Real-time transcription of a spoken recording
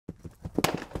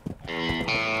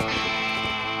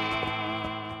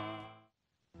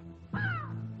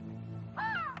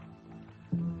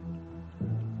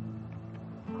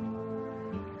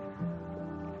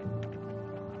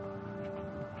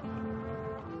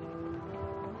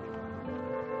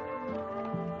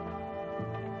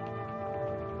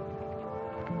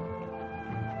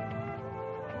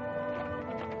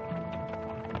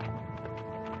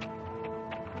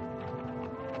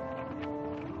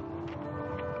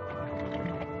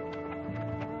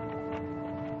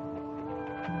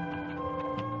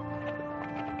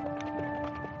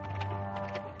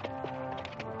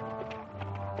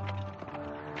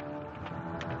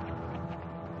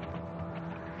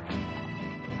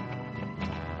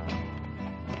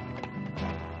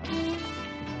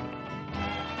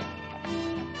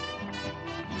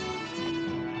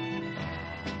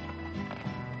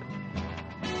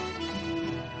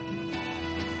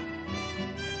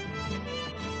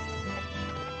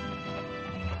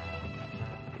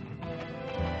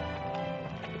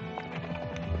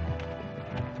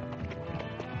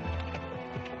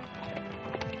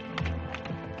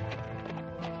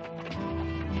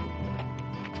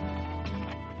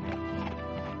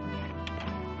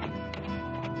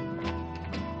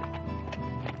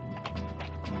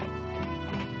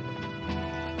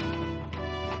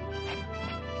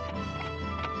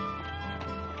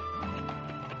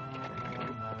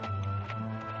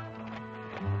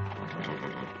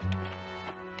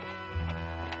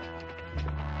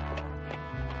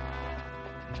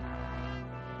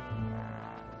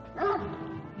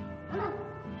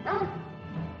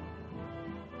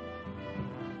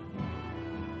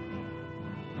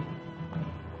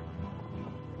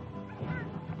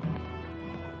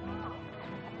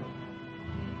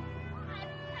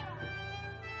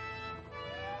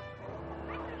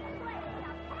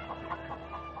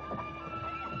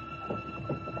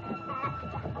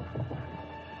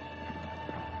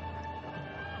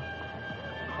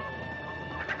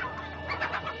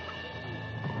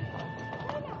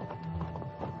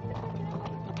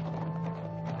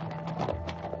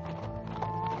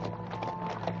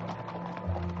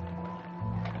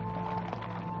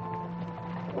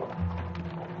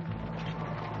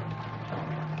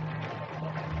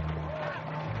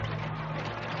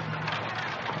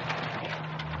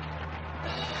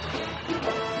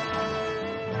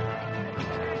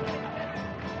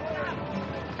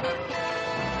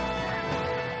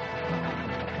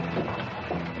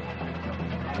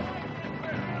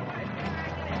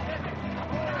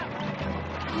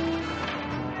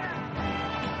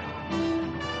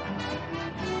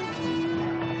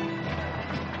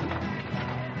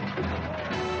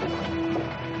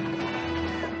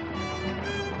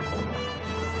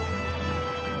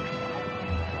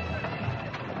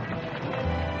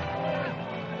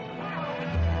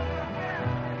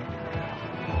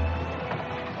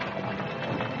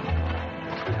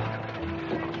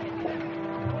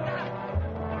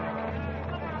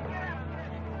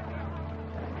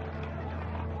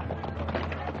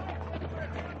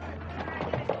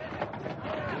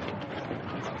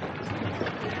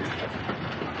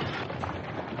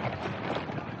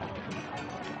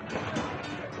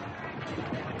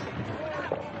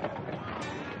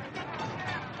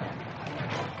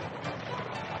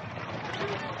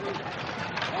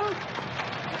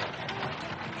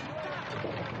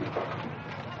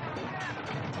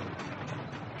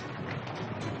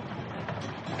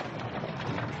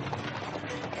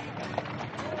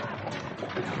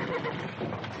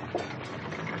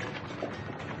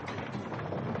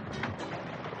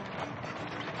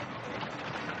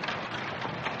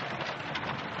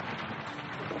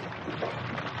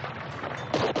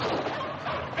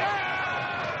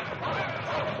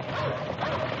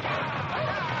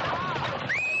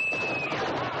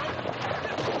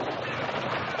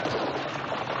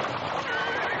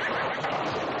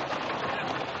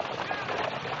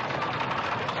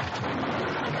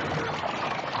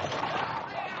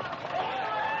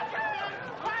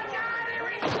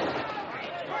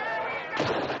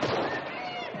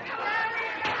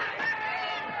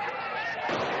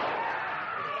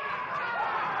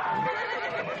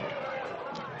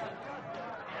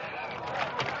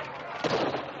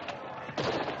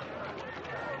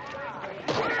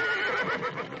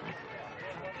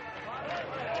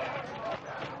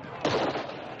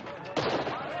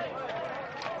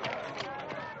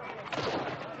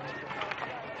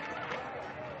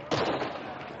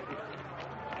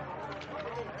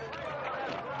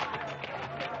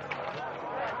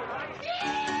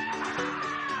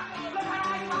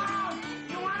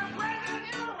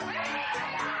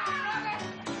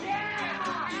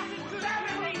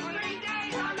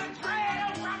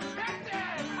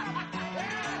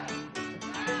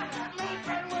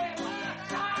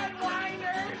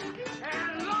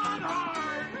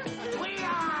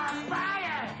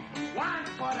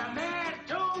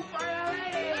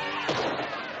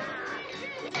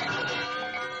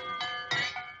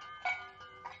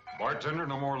bartender,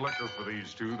 no more liquor for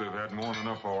these two. They've had more than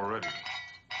enough already.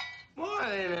 More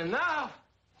than enough?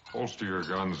 Holster your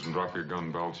guns and drop your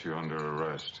gun belts. You're under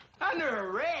arrest. Under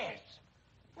arrest?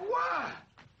 Why?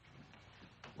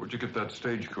 Where'd you get that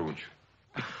stagecoach?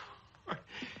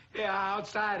 Yeah,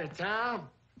 outside of town.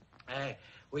 Hey,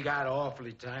 we got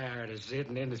awfully tired of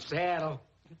sitting in the saddle.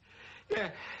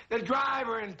 Yeah, the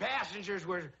driver and passengers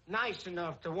were nice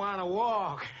enough to want to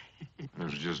walk. It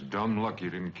was just dumb luck you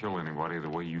didn't kill anybody the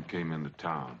way you came into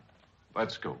town.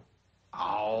 Let's go.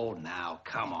 Oh, now,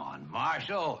 come on,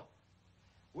 Marshal.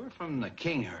 We're from the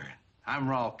King herd. I'm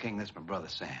Raw King. That's my brother,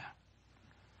 Sam.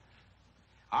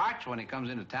 Arch, when he comes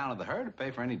into town with the herd, to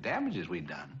pay for any damages we've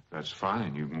done. That's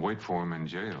fine. You can wait for him in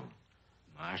jail.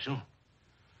 Marshal,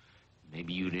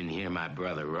 maybe you didn't hear my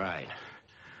brother right.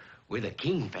 We're the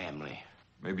King family.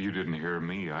 Maybe you didn't hear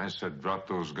me. I said drop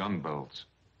those gun belts.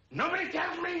 Nobody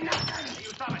tells me nothing! You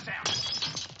stop it, Sam.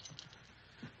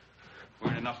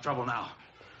 We're in enough trouble now.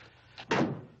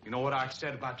 You know what Arch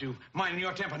said about you? Mind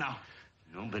your temper now.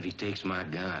 Nobody takes my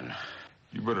gun.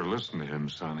 You better listen to him,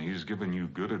 son. He's giving you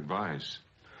good advice.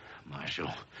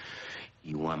 Marshal,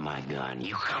 you want my gun.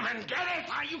 You come and get it!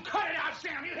 Ah, you cut it out,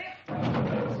 Sam! You hit!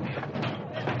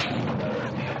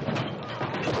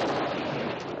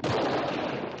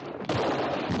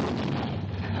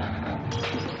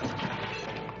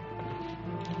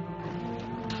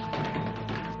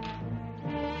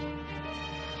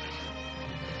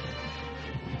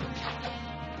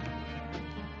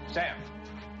 Sam.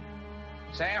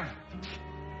 Sam.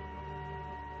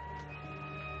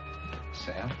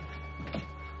 Sam.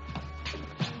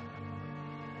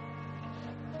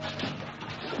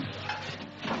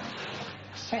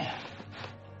 Sam.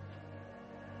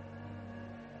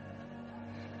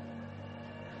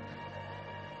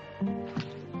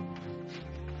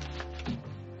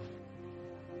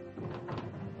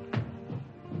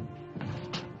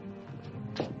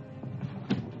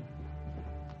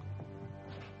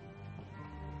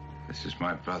 This is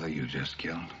my brother you just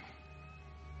killed.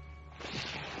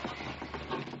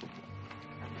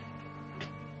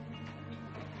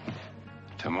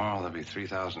 Tomorrow there'll be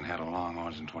 3,000 head of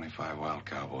longhorns and 25 wild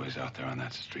cowboys out there on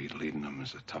that street. Leading them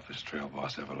is the toughest trail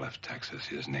boss ever left Texas.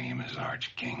 His name is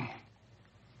Arch King.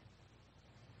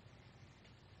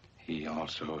 He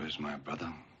also is my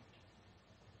brother.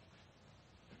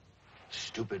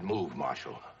 Stupid move,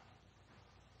 Marshal.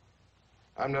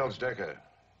 I'm Nels Decker,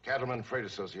 Cattleman Freight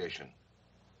Association.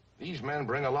 These men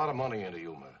bring a lot of money into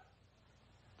Yuma.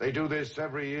 They do this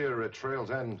every year at Trail's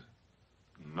End.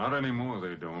 Not anymore,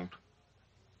 they don't.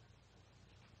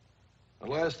 The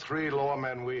last 3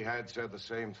 lawmen we had said the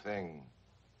same thing.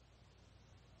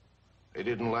 They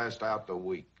didn't last out the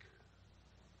week.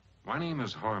 My name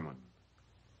is Harmon.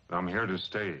 I'm here to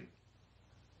stay.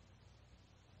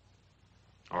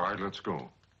 All right, let's go.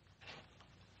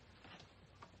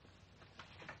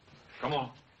 Come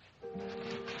on.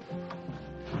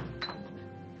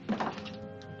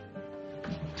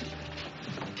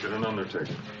 Get an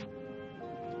undertaker.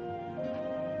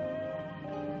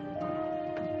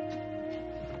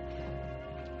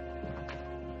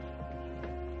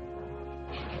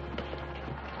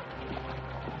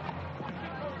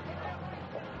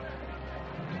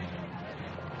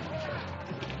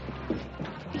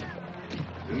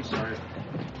 Inside.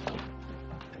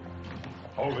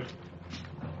 Hold it.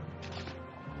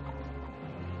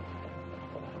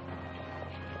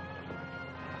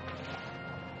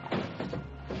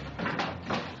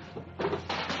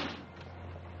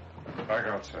 Back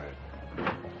outside.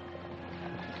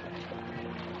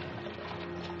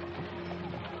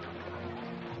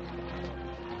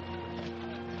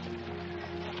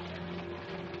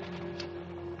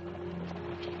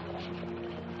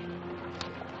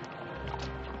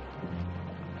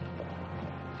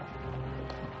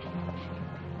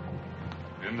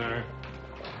 In there.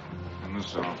 In the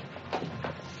cell.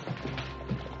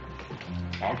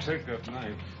 I'll take that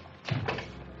knife.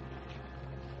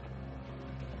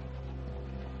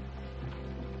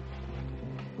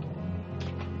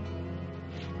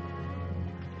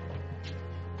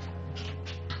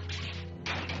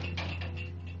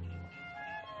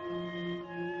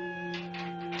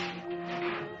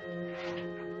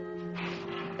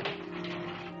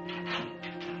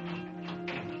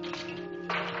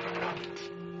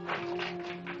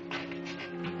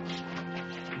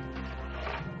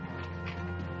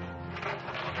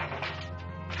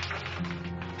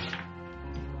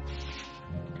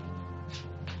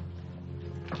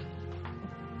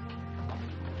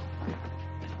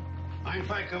 Mind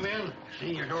if I come in?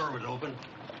 Seen your door was open.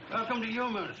 Welcome to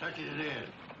Yuma, such as it is.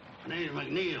 My name's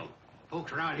McNeil.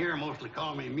 Folks around here mostly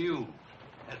call me Mew.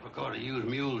 That's because I use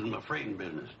mules in my freighting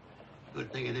business.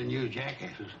 Good thing I didn't use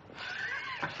jackasses.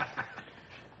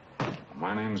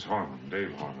 My name's Harmon,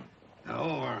 Dave Harmon.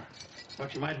 Oh,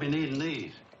 but you might be needing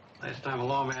these. Last time a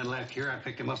lawman left here, I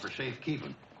picked him up for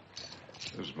safekeeping.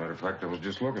 As a matter of fact, I was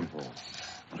just looking for him.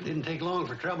 It didn't take long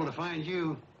for trouble to find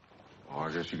you. Oh,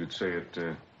 I guess you could say it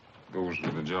goes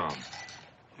with the job.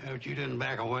 Yeah, but you didn't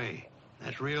back away.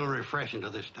 That's real refreshing to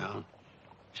this town.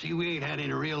 See, we ain't had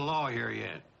any real law here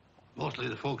yet. Mostly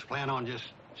the folks plan on just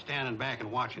standing back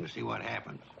and watching to see what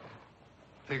happens.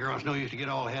 Figure it's no use to get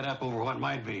all head up over what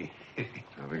might be.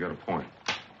 Now, they got a point.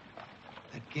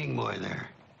 That King boy there,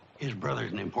 his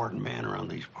brother's an important man around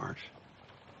these parts.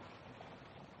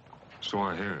 So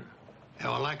I hear. Yeah,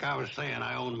 well, like I was saying,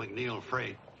 I own McNeil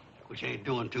Freight, which ain't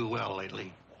doing too well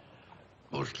lately.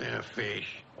 Mostly a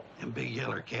fish, and big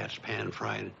yeller cats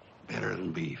pan-fried better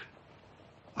than beef.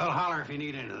 Well, holler if you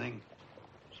need anything.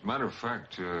 As a matter of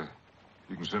fact,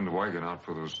 you can send a wagon out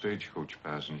for those stagecoach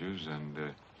passengers, and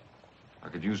I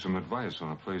could use some advice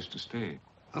on a place to stay.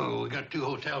 Oh, we got 2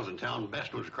 hotels in town. The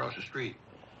best one's across the street.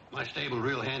 My stable's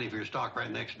real handy for your stock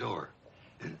right next door.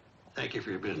 And thank you for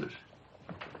your business.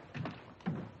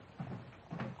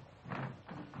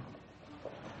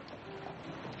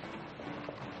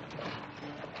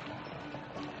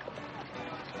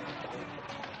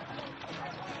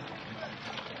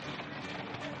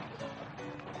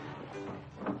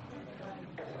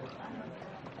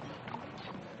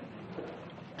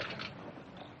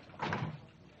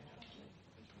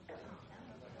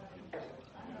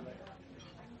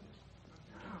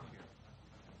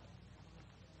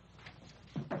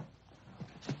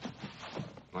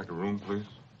 Like a room, please?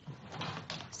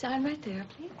 Sign right there,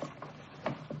 please.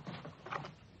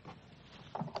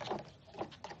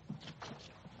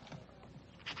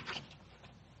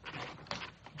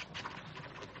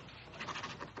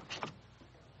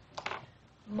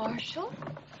 Marshal?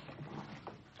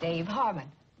 Dave Harmon.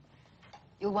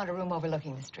 You'll want a room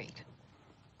overlooking the street.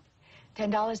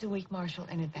 $10 a week, Marshal,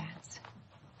 in advance.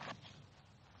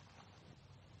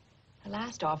 The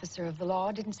last officer of the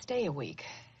law didn't stay a week.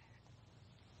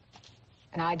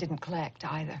 And I didn't collect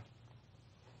either.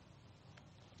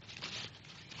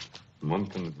 A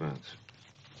month in advance.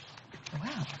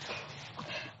 Well,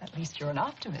 at least you're an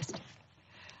optimist.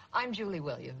 I'm Julie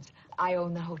Williams. I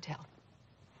own the hotel.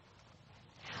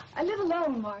 I live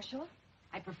alone, Marshal.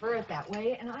 I prefer it that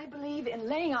way, and I believe in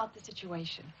laying out the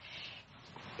situation.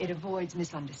 It avoids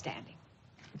misunderstanding.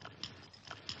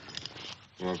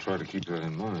 Well, I'll try to keep that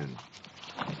in mind.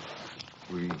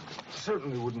 We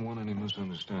certainly wouldn't want any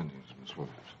misunderstandings, Miss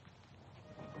Williams.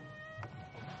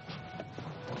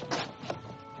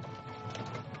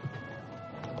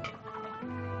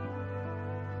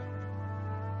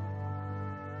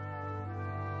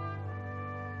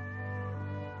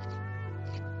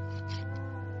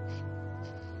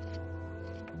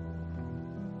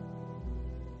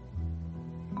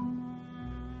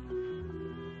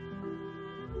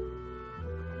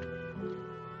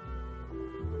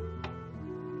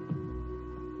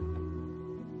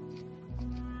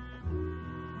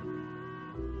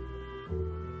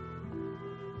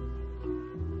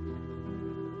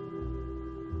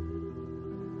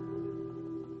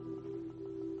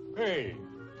 Hey,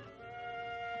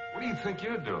 what do you think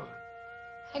you're doing?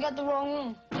 I got the wrong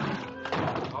room.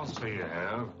 I'll say you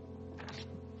have.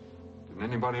 Didn't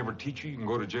anybody ever teach you can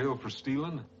go to jail for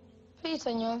stealing? Please,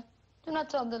 senor, do not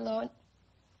tell the Lord.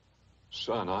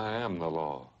 Son, I am the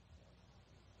law.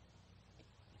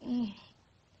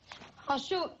 I'll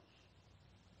shoot.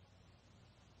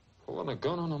 Pulling a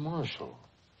gun on a marshal.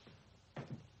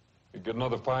 You'd get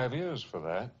another 5 years for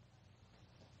that.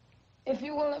 If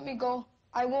you will let me go,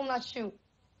 I will not shoot.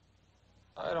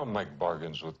 I don't make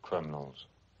bargains with criminals.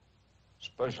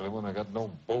 Especially when they got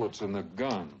no bullets in their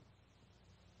gun.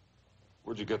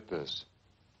 Where'd you get this?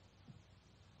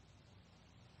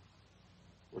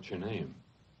 What's your name?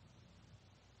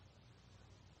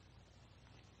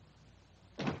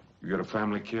 You got a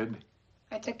family, kid?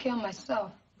 I took care of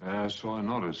myself. Yeah, so I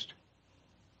noticed.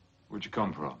 Where'd you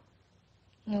come from?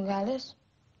 Nogales?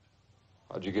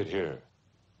 How'd you get here?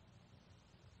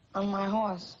 On my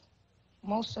horse.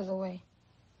 Most of the way.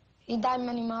 He died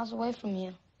many miles away from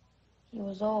here. He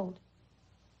was old.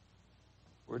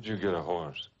 Where'd you get a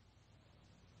horse?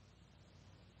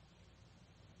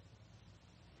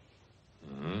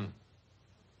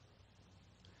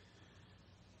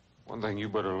 One thing you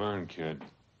better learn, kid.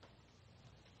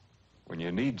 When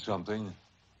you need something,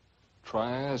 try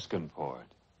asking for it.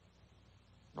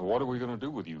 Now, what are we going to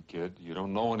do with you, kid? You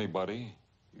don't know anybody.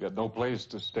 You got no place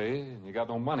to stay, and you got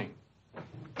no money.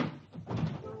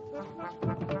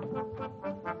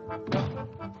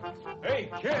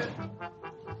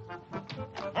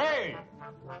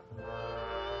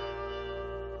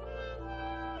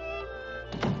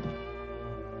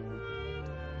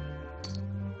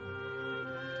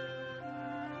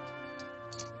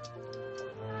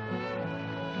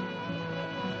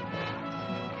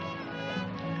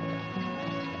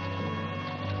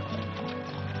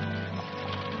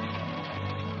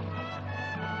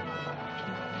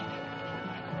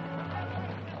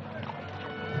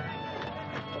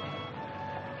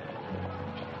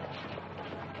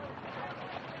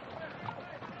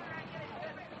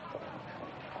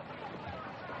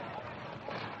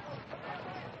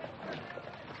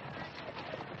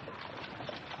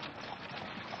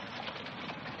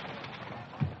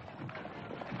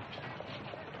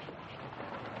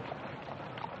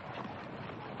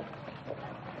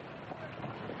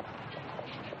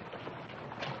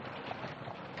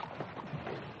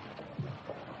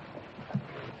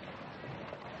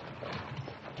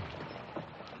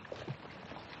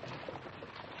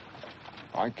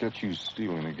 I catch you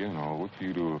stealing again, I'll whip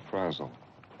you to a frazzle.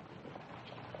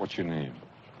 What's your name?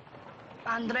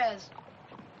 Andres.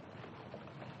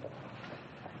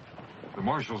 The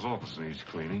marshal's office needs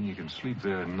cleaning. You can sleep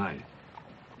there at night.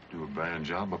 Do a bad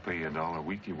job, I'll pay you $1 a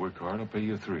week. You work hard, I'll pay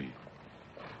you $3.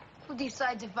 Who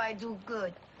decides if I do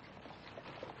good?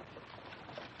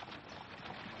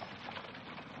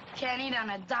 Can't eat on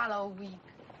 $1 a week.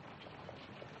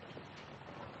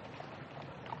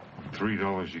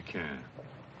 $3 you can.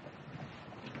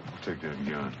 Take that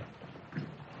gun.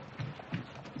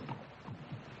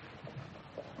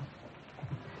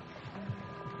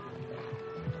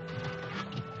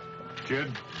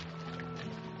 Kid?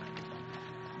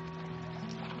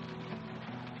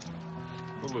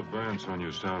 We'll advance on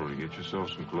your salary. Get yourself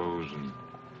some clothes and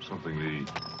something to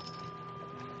eat.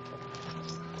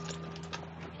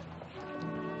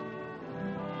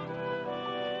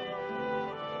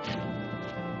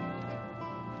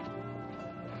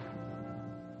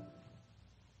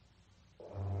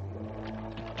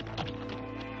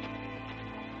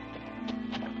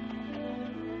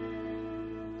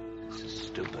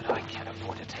 Stupid. I can't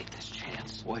afford to take this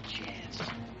chance. What chance?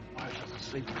 Marshall's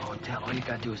asleep in the hotel. All you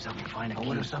gotta do is help me find a key.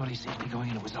 What if somebody sees me going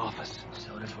into his office?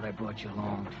 So that's what I brought you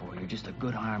along for. You're just a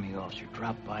good army officer.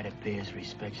 Drop by to pay his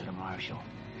respects to the marshal.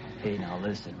 Hey, now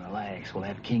listen, relax. We'll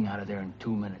have King out of there in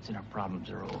 2 minutes and our problems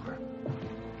are over.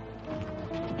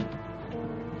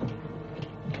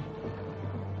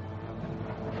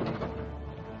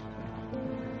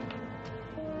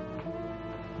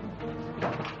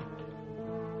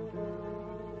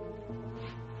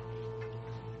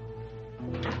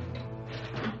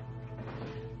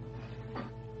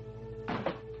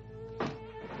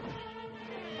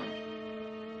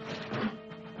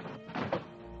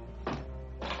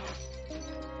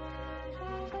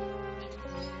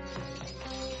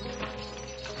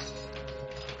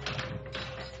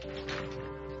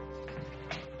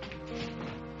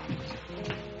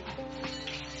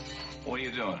 What are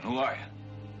you doing? Who are you?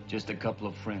 Just a couple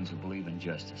of friends who believe in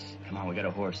justice. Come on, we got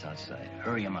a horse outside.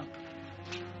 Hurry him up.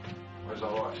 Where's the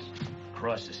horse?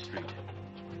 Across the street.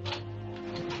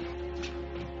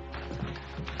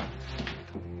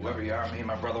 Whoever you are, me and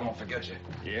my brother won't forget you.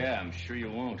 Yeah, I'm sure you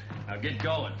won't. Now get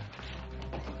going.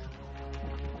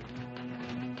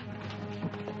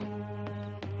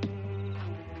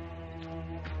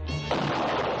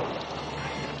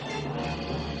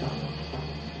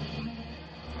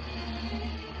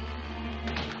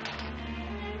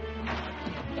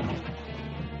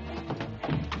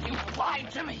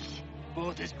 To me.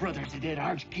 Both his brothers are dead.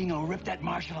 Arch Kingo ripped that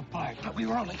marshal apart. But we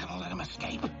were only gonna let him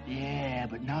escape. Yeah,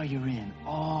 but now you're in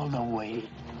all the way.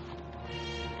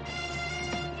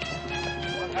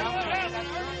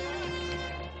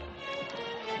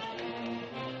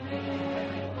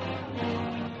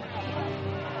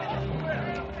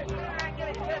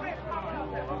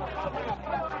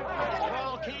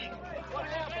 Well, King, what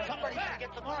happened? Somebody should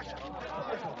get the marshal.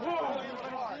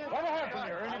 What happened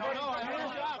here? Anybody know?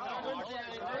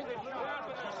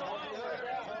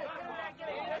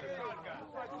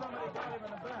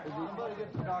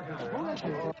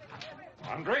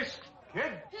 Andres? Kid?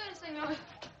 Here, senor.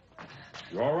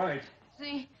 You all right?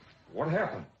 See, What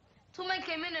happened? two men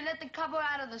came in and let the copper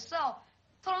out of the cell.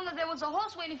 Told him that there was a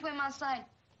horse waiting for him outside.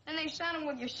 Then they shot him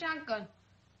with your shotgun.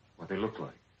 What they look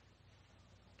like?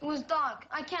 It was dark.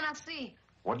 I cannot see.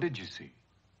 What did you see?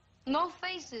 No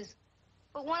faces.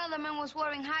 But one of the men was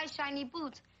wearing high, shiny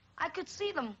boots. I could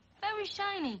see them. Very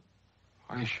shiny.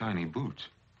 High, shiny boots.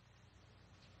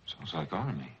 Sounds like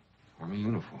Army. Army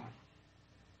uniform.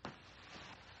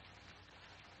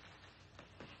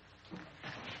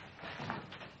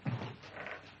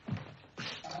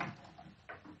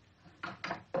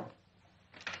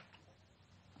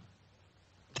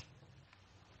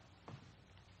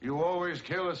 You always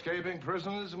kill escaping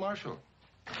prisoners, Marshal?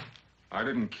 I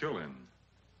didn't kill him.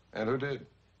 And who did?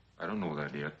 I don't know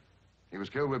that yet. He was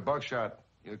killed with buckshot.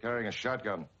 You're carrying a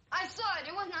shotgun. I saw it.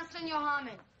 It was not Senor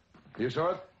Harmon. You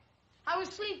saw it? I was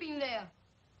sleeping there.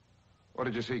 What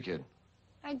did you see, kid?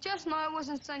 I just know it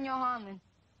wasn't Senor Harmon.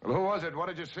 Well, who was it? What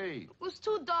did you see? It was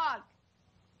too dark.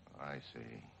 I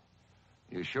see.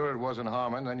 You sure it wasn't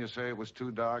Harmon? Then you say it was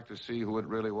too dark to see who it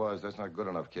really was. That's not good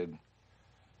enough, kid.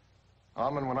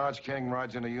 Harmon, when Arch King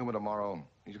rides into Yuma tomorrow,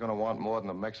 he's going to want more than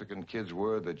a Mexican kid's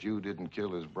word that you didn't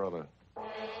kill his brother.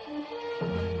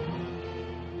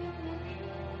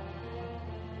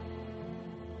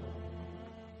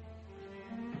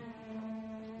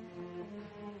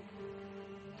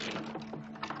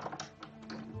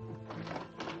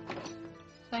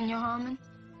 Senor Harmon?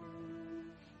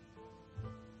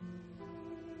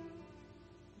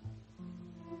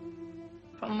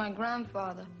 my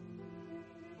grandfather.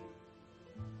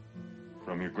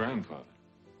 From your grandfather?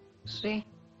 See?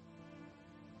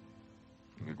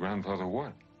 From your grandfather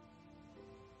what?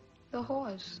 The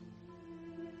horse.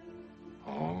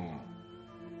 Oh.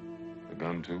 The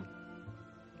gun, too?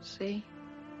 See?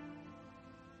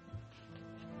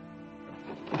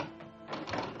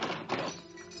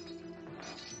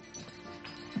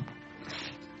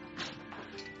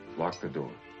 Lock the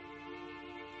door.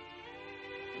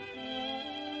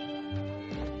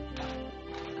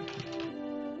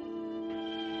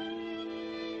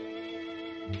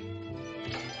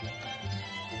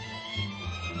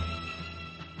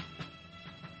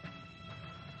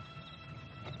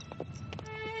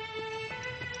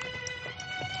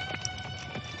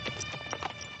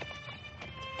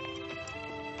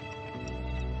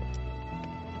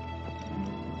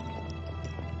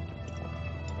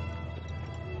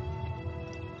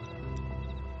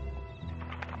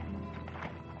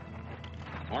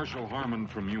 Marshal Harmon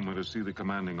from Yuma to see the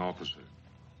commanding officer.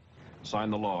 Sign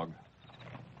the log.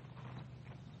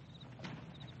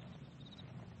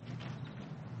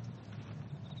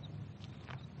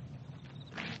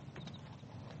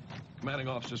 Commanding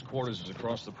officer's quarters is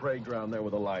across the parade ground there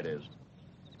where the light is.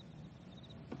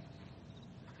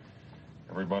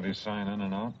 Everybody sign in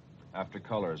and out? After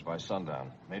colors by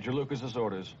sundown. Major Lucas's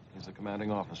orders. He's the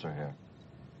commanding officer here.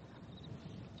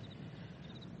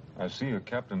 I see a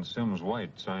Captain Sims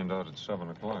White signed out at 7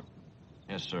 o'clock.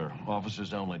 Yes, sir.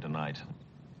 Officers only tonight.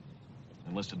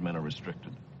 Enlisted men are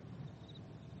restricted.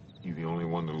 You the only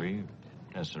one to leave?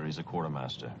 Yes, sir. He's a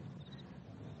quartermaster.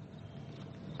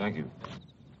 Thank you.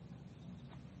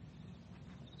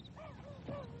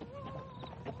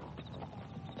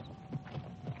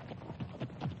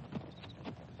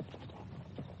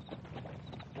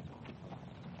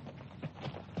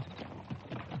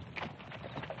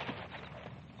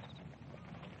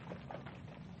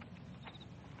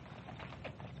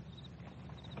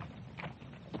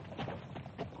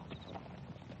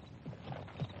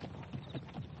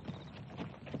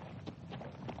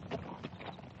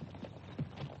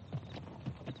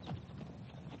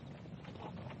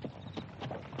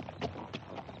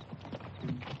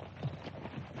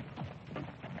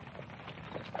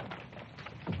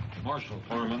 Marshal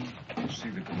Harmon, see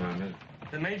the commander.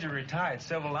 The major retired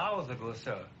several hours ago,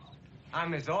 sir.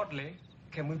 I'm his orderly.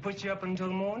 Can we put you up until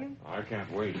the morning? I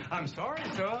can't wait. I'm sorry,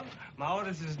 sir. My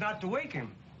orders is not to wake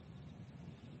him.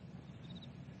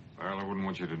 Well, I wouldn't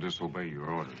want you to disobey your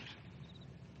orders.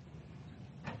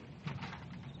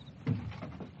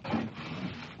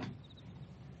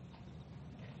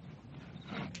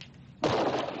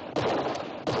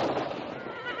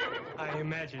 I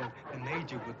imagine the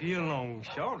major will be along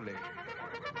shortly.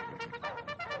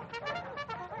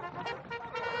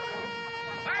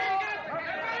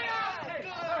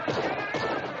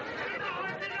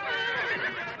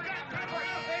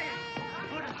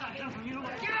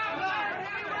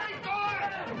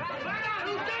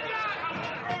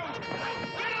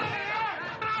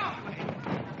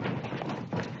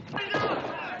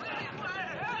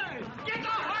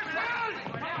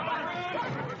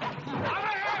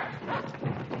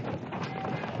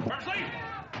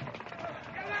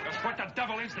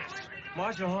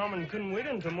 Marshal Harmon couldn't wait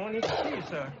until morning to see you,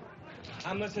 sir.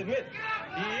 I must admit,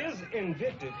 he is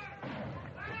invictus.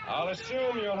 I'll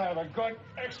assume you'll have a good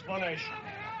explanation.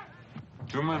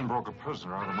 2 men broke a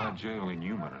prisoner out of my jail in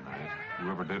Yuma tonight.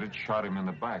 Whoever did it shot him in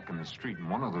the back in the street, and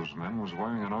one of those men was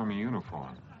wearing an Army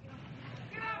uniform.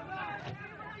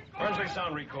 Forensic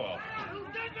sound recall.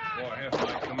 Or have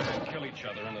my command kill each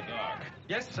other in the dark.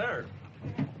 Yes, sir.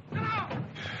 Come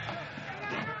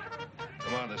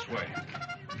on this way.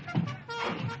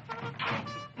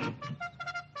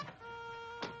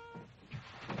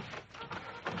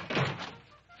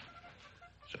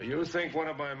 So you think one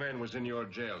of my men was in your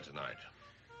jail tonight?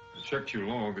 I checked your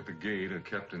log at the gate. A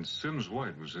Captain Sims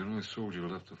White was the only soldier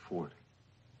left the fort.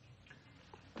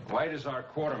 White is our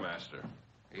quartermaster.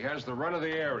 He has the run of the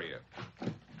area.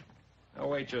 Now,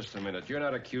 wait just a minute. You're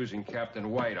not accusing Captain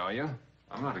White, are you?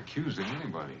 I'm not accusing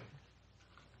anybody.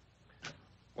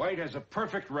 White has a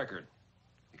perfect record.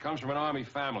 He comes from an Army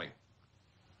family.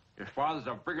 His father's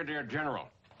a brigadier general.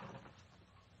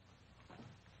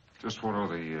 Just what are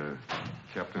the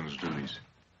captain's duties?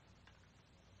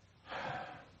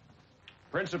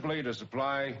 Principally to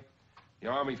supply the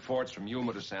Army forts from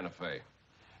Yuma to Santa Fe.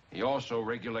 He also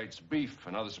regulates beef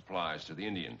and other supplies to the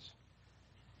Indians.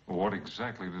 Well, what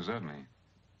exactly does that mean?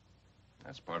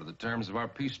 That's part of the terms of our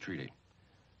peace treaty.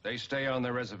 They stay on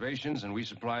their reservations, and we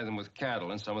supply them with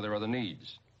cattle and some of their other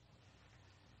needs.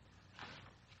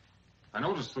 I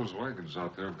noticed those wagons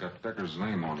out there have got Decker's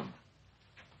name on them.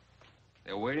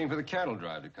 They're waiting for the cattle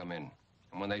drive to come in.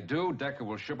 And when they do, Decker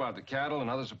will ship out the cattle and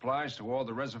other supplies to all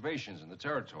the reservations in the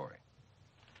territory.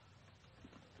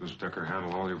 Does Decker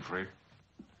handle all your freight?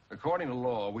 According to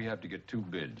law, we have to get 2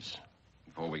 bids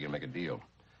before we can make a deal.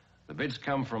 The bids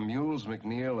come from Mules,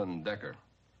 McNeil, and Decker.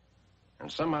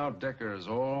 And somehow Decker has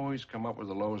always come up with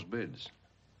the lowest bids.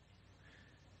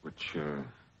 Which, are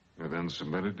then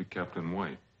submitted to Captain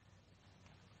White.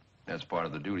 That's part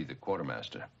of the duty of the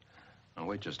quartermaster. Now,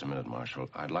 wait just a minute, Marshal.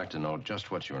 I'd like to know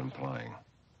just what you're implying.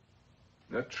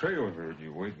 That trailer herd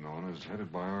you're waiting on is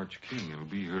headed by Arch King. It'll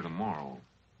be here tomorrow.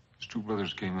 His 2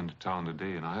 brothers came into town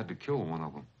today, and I had to kill one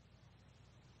of them.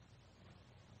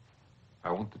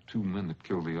 I want the 2 men that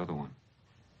killed the other one.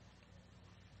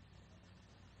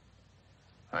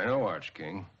 I know Arch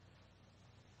King.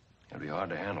 It'll be hard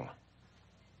to handle.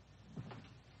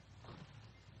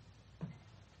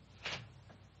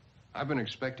 I've been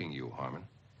expecting you, Harmon.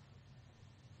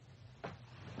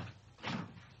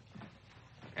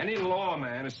 Any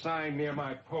lawman assigned near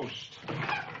my post.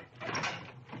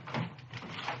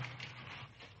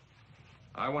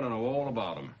 I want to know all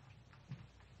about him.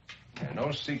 And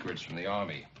no secrets from the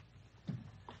Army.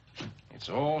 It's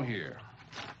all here.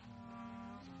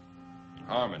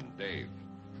 Harmon, Dave.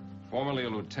 Formerly a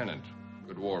lieutenant.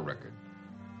 Good war record.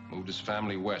 Moved his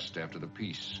family west after the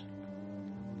peace.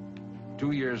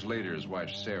 2 years later, his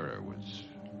wife, Sarah, was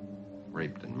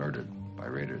raped and murdered by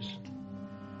raiders.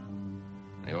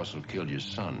 They also killed your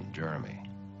son, Jeremy.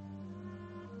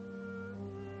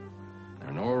 There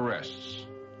are no arrests.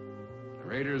 The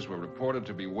raiders were reported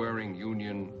to be wearing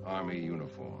Union Army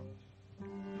uniforms.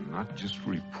 Not just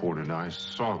reported, I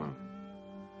saw them.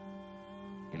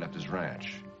 He left his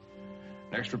ranch.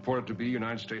 Next reported to be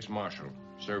United States Marshal.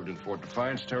 Served in Fort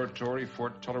Defiance Territory,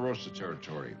 Fort Tularosa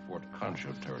Territory, Fort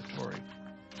Concho Territory.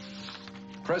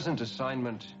 Present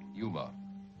assignment, Yuma.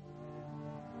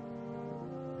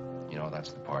 You know,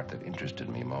 that's the part that interested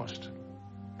me most.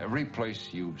 Every place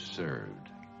you've served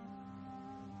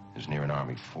is near an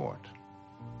Army fort.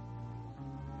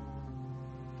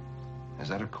 Is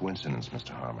that a coincidence,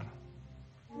 Mr. Harmon?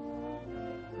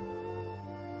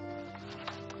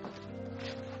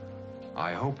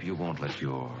 I hope you won't let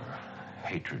your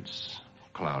hatreds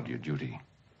cloud your duty,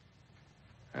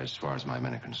 as far as my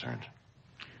men are concerned.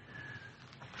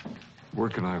 Where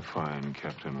can I find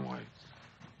Captain White?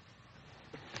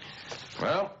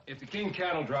 Well, if the King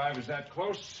cattle drive is that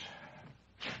close,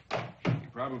 he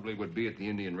probably would be at the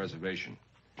Indian reservation,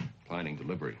 planning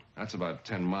delivery. That's about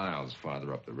 10 miles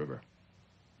farther up the river.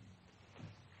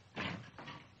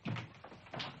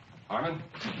 Harmon?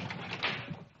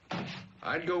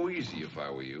 I'd go easy if I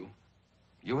were you.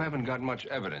 You haven't got much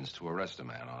evidence to arrest a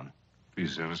man on. If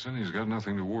he's innocent, he's got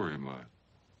nothing to worry about.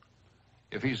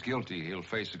 If he's guilty, he'll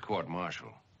face a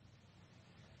court-martial.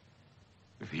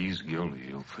 If he's guilty,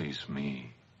 he'll face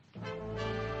me.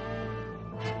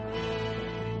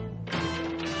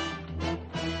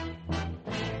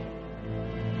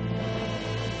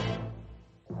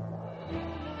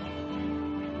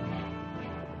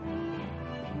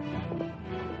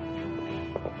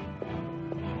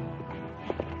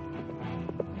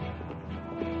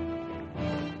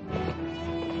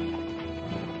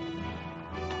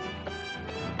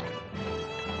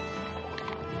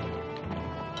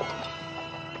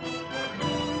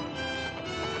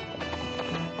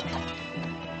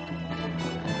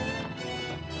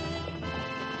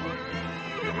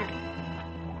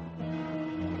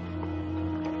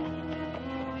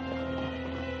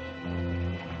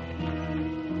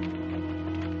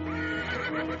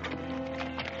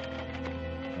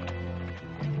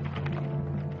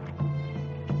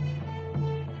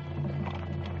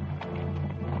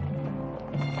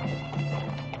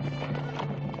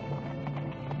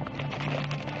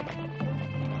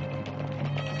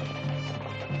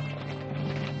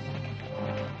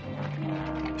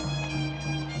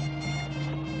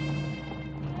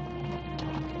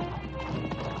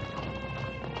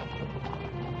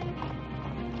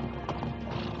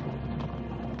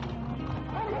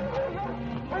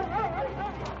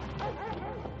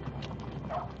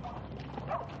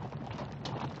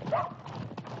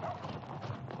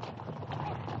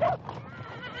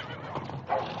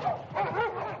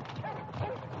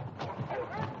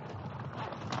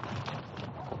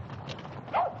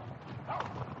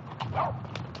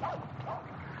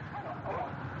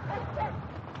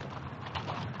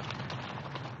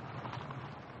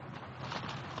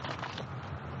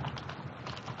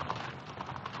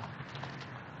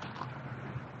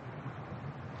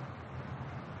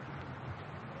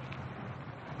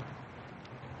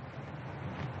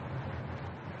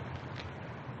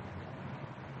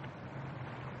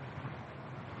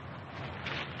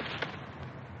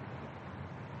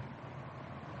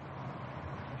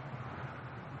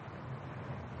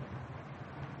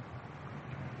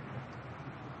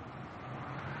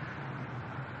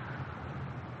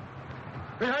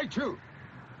 Behind you.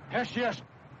 Yes.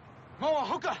 Moa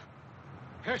hooker.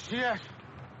 Yes.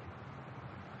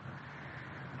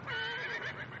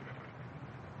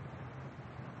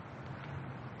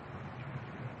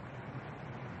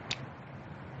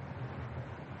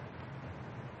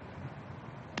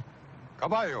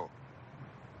 Caballo.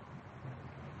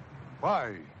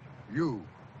 Why you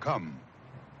come?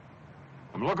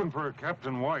 I'm looking for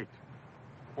Captain White,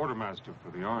 quartermaster for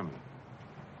the Army.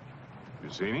 You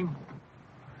seen him?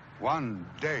 1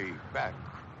 day back.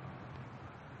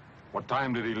 What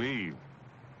time did he leave?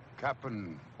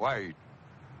 Captain White,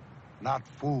 not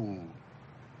fool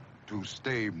to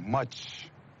stay much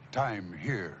time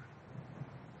here.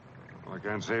 Well, I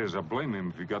can't say as I blame him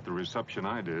if he got the reception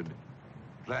I did.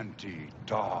 Plenty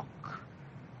talk.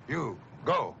 You,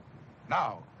 go,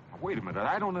 now. Wait a minute,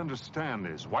 I don't understand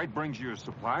this. White brings you your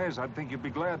supplies, I'd think you'd be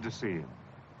glad to see him.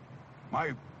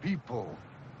 My people,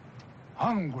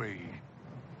 hungry.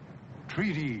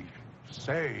 Treaty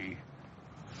say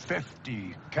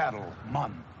 50 cattle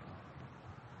month.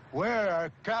 Where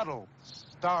are cattle,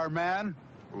 Starman?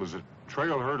 Well, there's a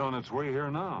trail herd on its way here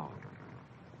now.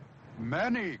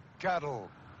 Many cattle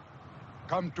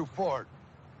come to fort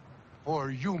for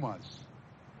Yumas.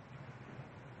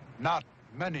 Not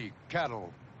many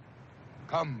cattle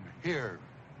come here.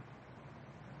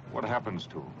 What happens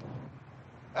to him?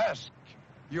 Ask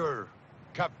your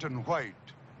Captain White.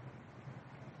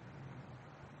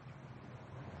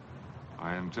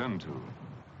 I intend to.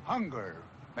 Hunger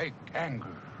make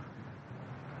anger.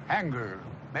 Anger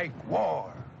make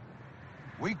war.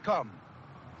 We come,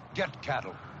 get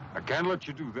cattle. I can't let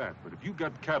you do that, but if you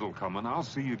got cattle coming, I'll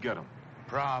see you get them.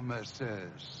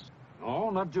 Promises.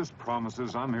 No, not just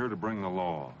promises. I'm here to bring the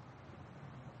law.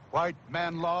 White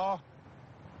man law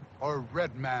or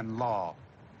red man law?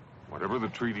 Whatever the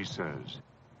treaty says.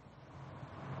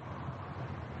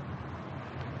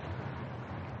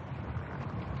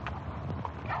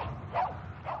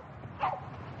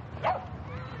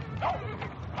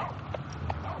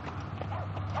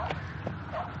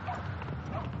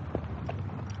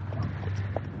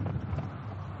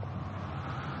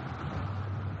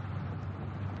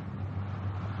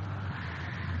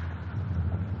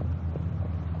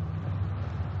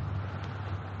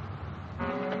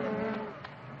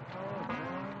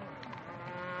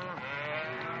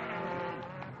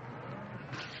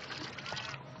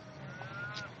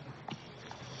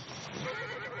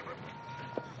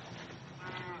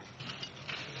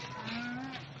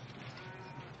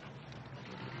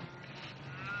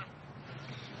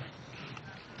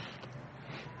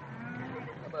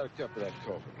 How about a cup of that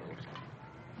coffee,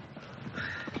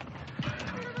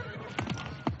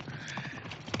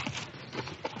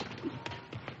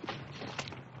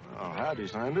 Oh, howdy,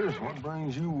 Sanders. What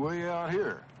brings you way out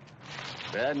here?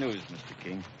 Bad news, Mr.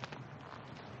 King.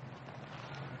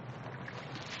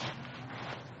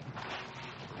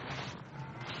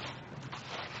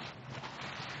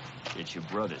 It's your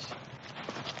brothers.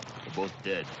 They're both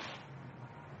dead.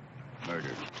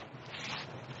 Murdered.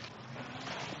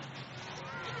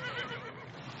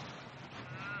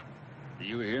 Do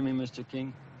you hear me, Mr.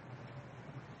 King?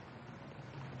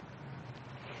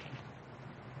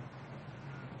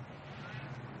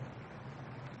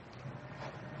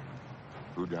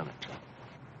 Who done it?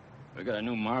 We got a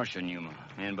new marshal in Yuma,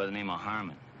 a man by the name of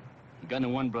Harmon. He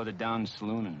gunned one brother down in the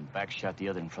saloon and backshot the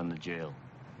other in front of the jail.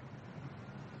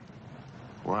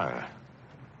 Why?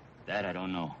 That I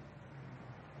don't know.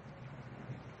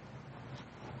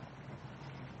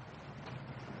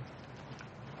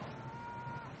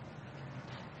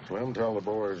 Well, tell the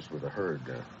boys with the herd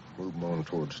to move them on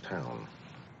towards town.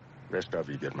 Rest of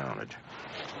you get mounted.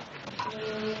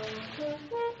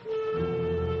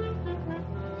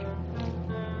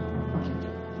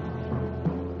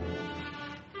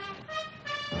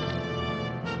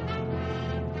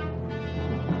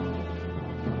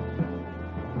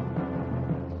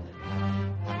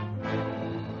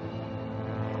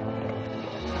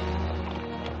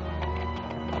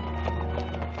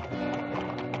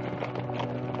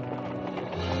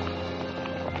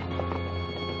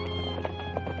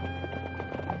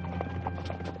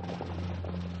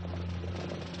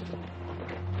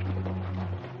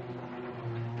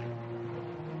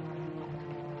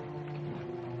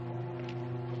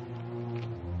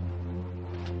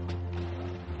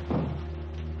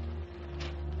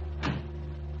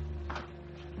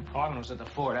 Harmon was at the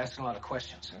fort asking a lot of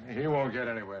questions. He won't get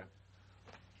anywhere.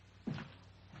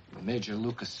 Major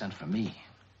Lucas sent for me.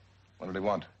 What did he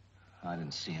want? I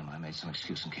didn't see him. I made some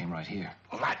excuse and came right here.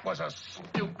 Well, that was a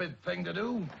stupid thing to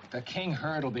do. The king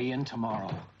herd will be in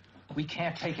tomorrow. We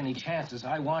can't take any chances.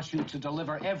 I want you to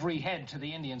deliver every head to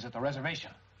the Indians at the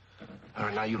reservation. All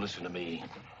right, now you listen to me.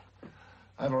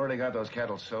 I've already got those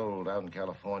cattle sold out in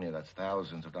California. That's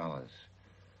thousands of dollars.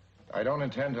 I don't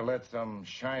intend to let some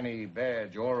shiny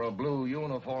badge or a blue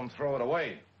uniform throw it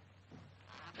away.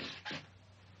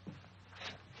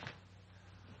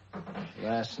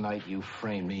 Last night, you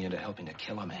framed me into helping to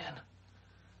kill a man.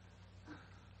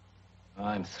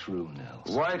 I'm through,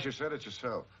 Nels. White, you said it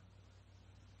yourself.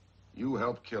 You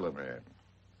helped kill a man.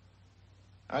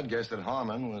 I'd guess that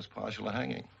Harmon was partial to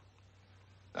hanging.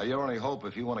 Now, your only hope,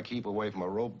 if you want to keep away from a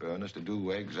rope burn, is to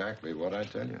do exactly what I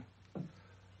tell you.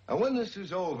 And when this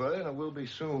is over, and it will be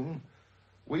soon,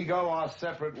 we go our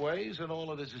separate ways, and all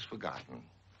of this is forgotten.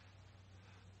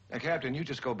 Now, Captain, you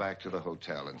just go back to the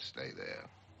hotel and stay there.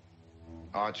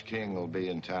 Arch King will be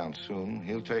in town soon.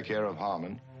 He'll take care of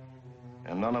Harmon,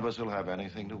 and none of us will have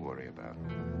anything to worry about.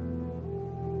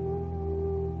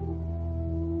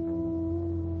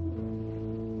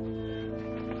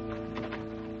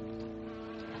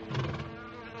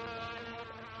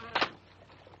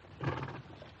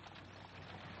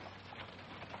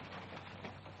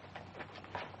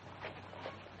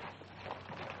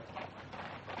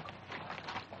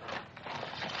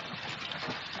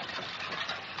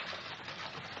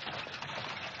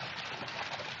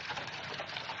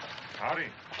 Howdy.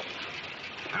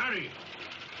 Howdy.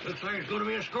 Looks like it's going to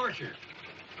be a scorcher.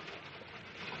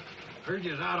 Heard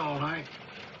you was out all night.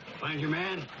 Find your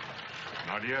man?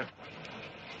 Not yet.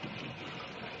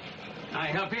 Can I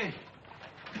help you?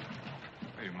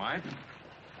 Hey, Mike.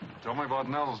 Tell me about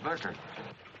Nels Decker.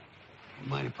 A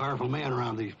mighty powerful man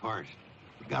around these parts.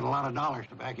 He's got a lot of dollars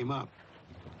to back him up.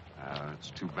 It's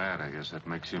too bad. I guess that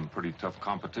makes him pretty tough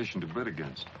competition to bid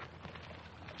against.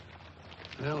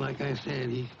 Well, like I said,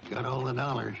 he's got all the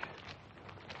dollars.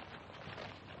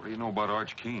 What do you know about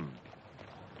Arch King?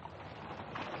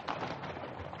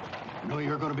 I know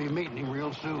you're going to be meeting him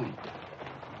real soon.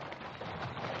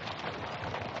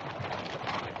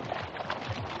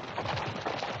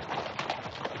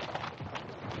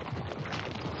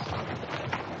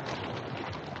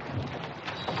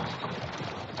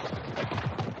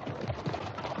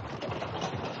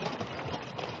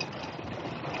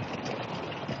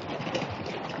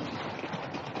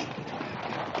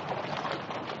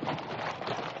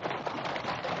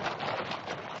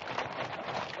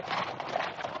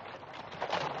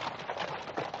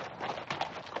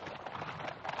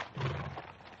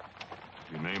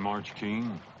 Arch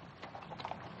King?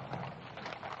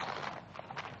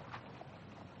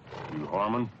 You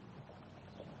Harmon?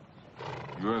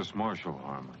 U.S. Marshal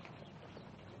Harmon.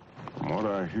 From what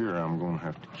I hear, I'm gonna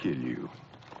have to kill you.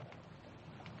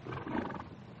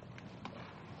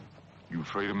 You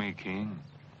afraid of me, King?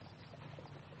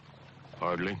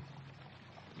 Hardly.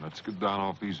 Let's get down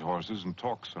off these horses and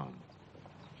talk some.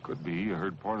 Could be you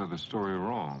heard part of the story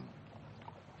wrong.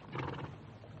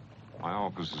 My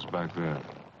office is back there.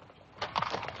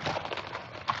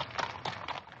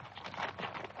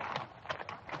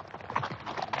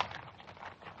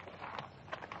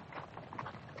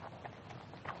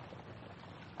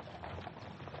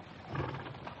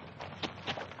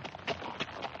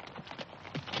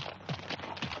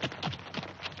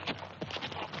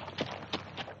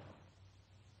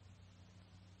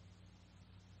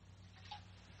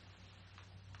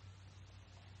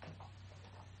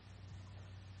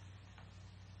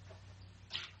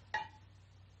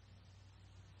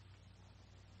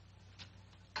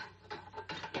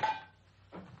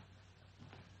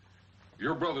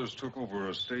 Your brothers took over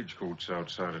a stagecoach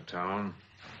outside of town.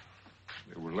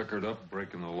 They were liquored up,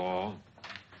 breaking the law.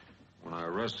 When I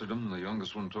arrested them, the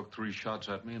youngest one took 3 shots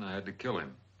at me, and I had to kill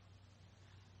him.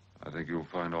 I think you'll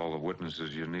find all the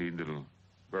witnesses you need that'll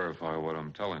verify what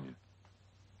I'm telling you.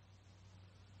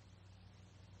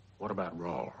 What about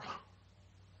Rawl?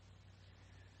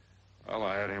 Well,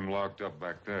 I had him locked up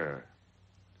back there.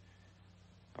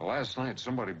 Last night,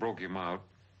 somebody broke him out.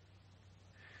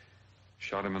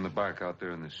 Shot him in the back out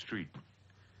there in the street.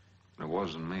 It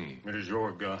wasn't me. It is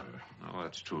your gun. Oh,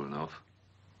 that's true enough.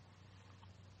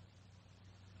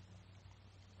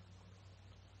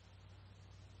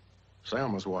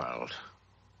 Sam was wild.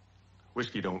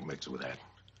 Whiskey don't mix with that.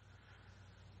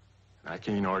 I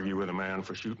can't argue with a man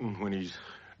for shooting when he's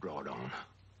drawed on.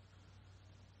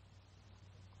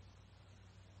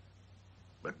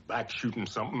 But back shooting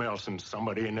something else, and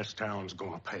somebody in this town's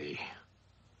gonna pay.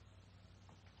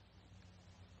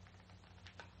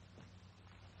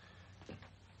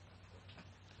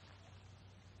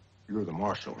 You're the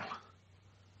marshal.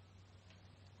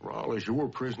 Rawl is your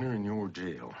prisoner in your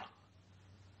jail.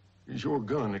 It's your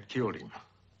gun that killed him.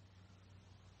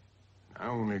 I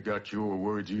only got your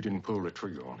words you didn't pull the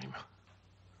trigger on him.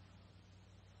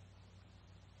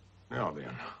 Now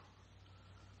then,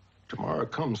 tomorrow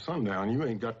come sundown, you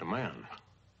ain't got the man.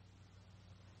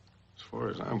 As far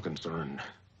as I'm concerned,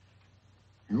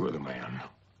 you're the man.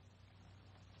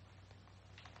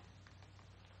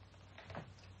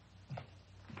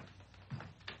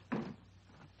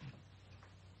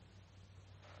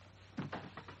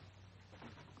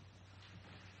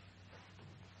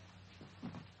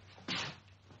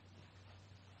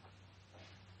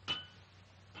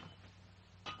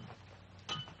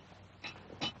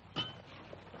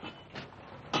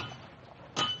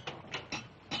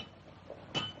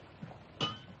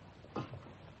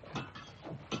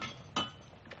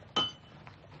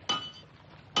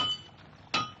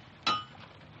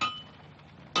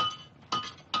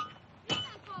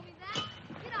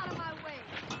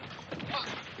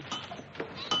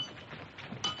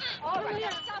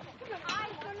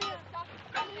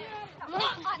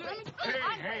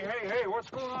 Hey, what's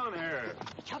going on here?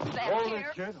 Hold it,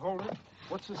 kid, hold it.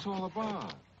 What's this all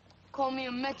about? Call me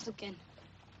a Mexican.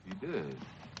 You did.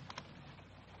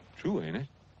 True, ain't it?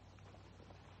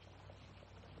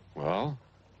 Well?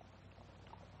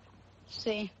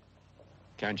 See?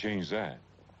 Can't change that.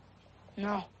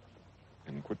 No.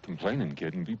 And quit complaining,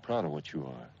 kid, and be proud of what you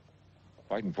are.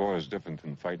 Fighting for is different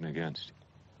than fighting against.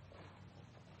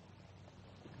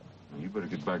 You better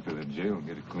get back to the jail and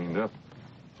get it cleaned up.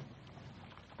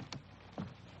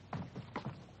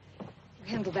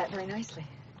 You handled that very nicely.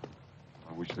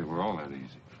 I wish they were all that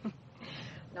easy.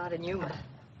 Not in Yuma.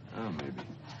 Oh, maybe.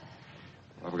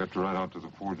 I've got to ride out to the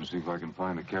fort and see if I can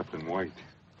find a Captain White.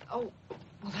 Oh,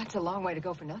 well, that's a long way to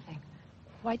go for nothing.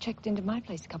 White checked into my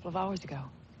place a couple of hours ago.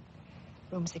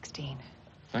 Room 16.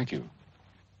 Thank you.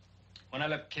 When I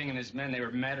left King and his men, they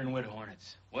were madder with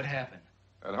hornets. What happened?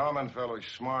 That Harmon fellow's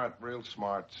smart, real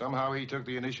smart. Somehow he took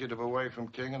the initiative away from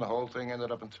King, and the whole thing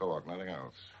ended up in talk, nothing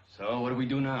else. So, what do we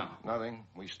do now? Nothing.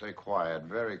 We stay quiet, and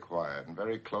very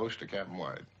close to Captain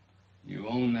White. You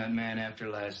own that man after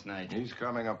last night. He's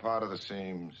coming apart of the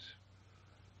seams.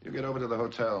 You get over to the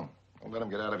hotel. Don't let him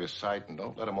get out of your sight, and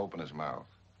don't let him open his mouth.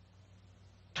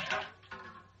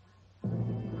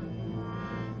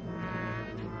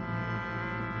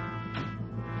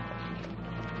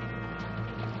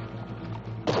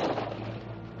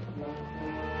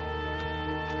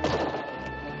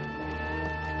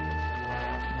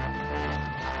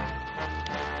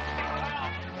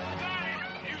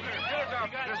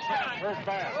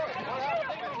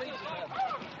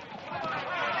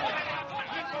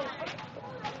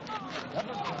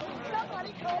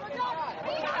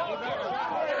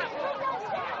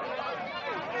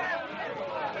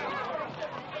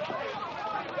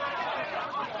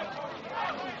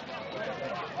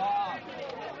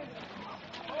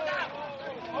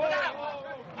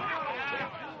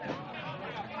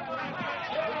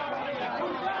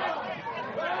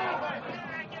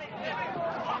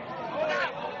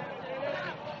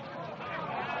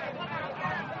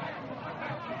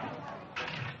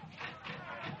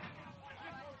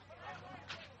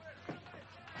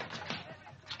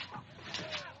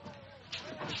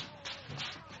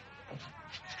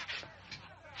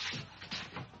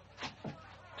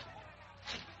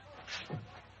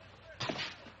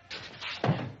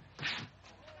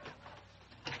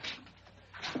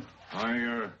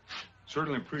 I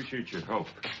certainly appreciate your help.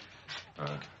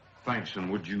 Thanks,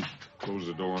 and would you close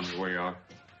the door on the way out?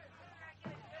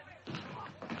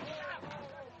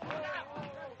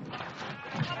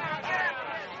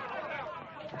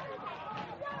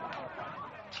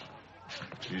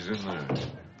 She's in there.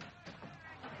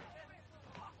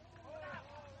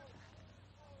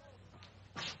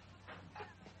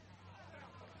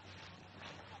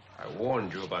 I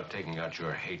warned you about taking out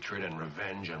your hatred and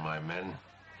revenge on my men.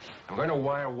 I'm going to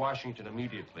wire Washington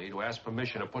immediately to ask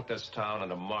permission to put this town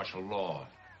under martial law.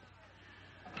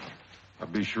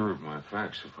 I'd be sure of my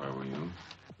facts if I were you.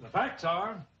 The facts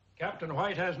are, Captain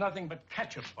White has nothing but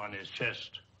ketchup on his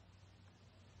chest.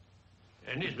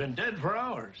 And he's been dead for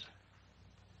hours.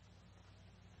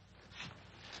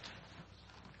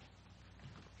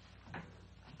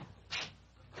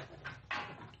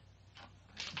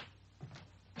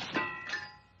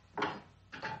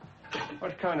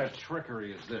 What kind of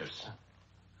trickery is this?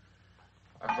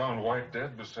 I found White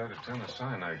dead beside a tin of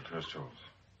cyanide crystals.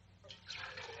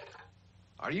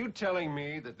 Are you telling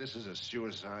me that this is a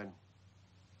suicide?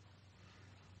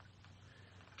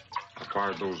 I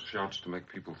fired those shots to make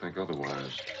people think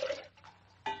otherwise.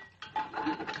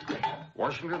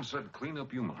 Washington said clean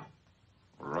up Yuma.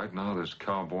 Well, right now there's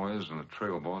cowboys and a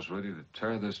trail boss ready to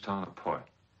tear this town apart.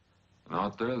 And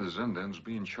out there, the Zindans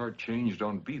being shortchanged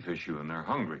on beef issue, and they're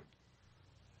hungry.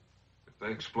 If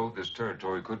they explode, this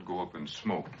territory could go up in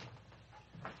smoke.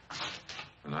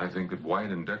 And I think that White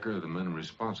and Decker are the men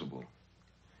responsible.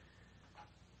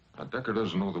 Now, Decker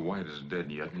doesn't know that White is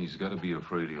dead yet, and he's got to be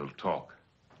afraid he'll talk.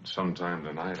 And sometime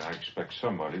tonight, I expect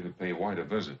somebody to pay White a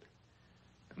visit.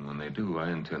 And when they do,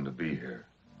 I intend to be here.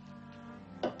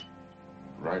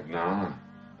 Right now,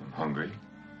 I'm hungry.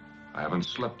 I haven't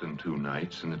slept in 2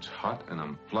 nights, and it's hot, and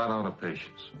I'm flat out of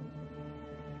patience.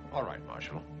 All right,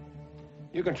 Marshal.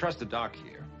 You can trust the doc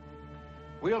here.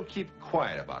 We'll keep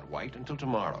quiet about White until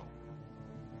tomorrow.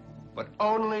 But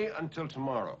only until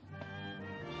tomorrow.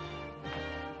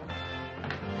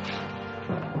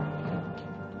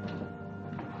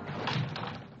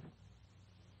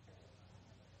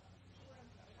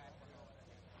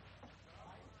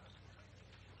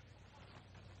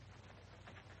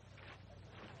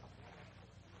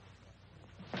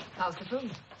 How's the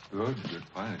food? Good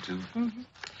pie, too. Mm-hmm.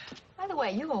 By the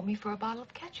way, you owe me for a bottle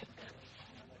of ketchup.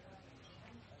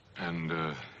 And,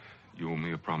 you owe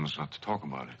me a promise not to talk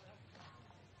about it.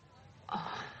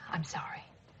 Oh, I'm sorry.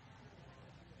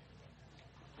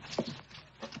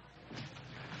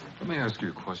 Let me ask you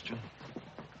a question.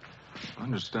 I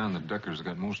understand that Decker's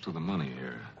got most of the money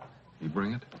here. You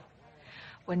bring it?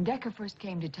 When Decker first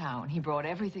came to town, he brought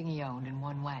everything he owned in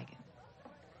one wagon.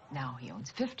 Now he owns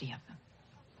 50 of them.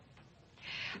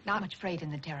 Not much freight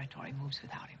in the territory moves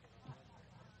without him.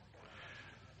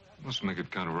 Must make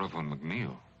it kind of rough on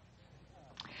McNeil.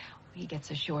 He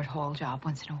gets a short haul job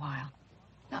once in a while.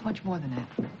 Not much more than that.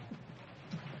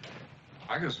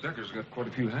 I guess Decker's got quite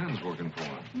a few hands working for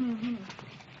him. Mm-hmm.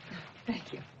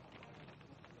 Thank you.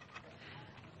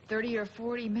 30 or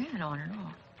 40 men on and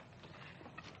off.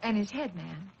 And his head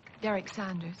man, Derek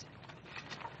Saunders.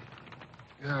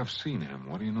 Yeah, I've seen him.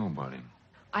 What do you know about him?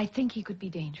 I think he could be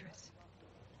dangerous.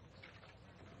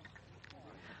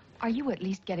 Are you at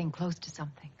least getting close to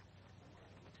something?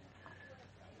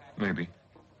 Maybe.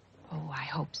 Oh, I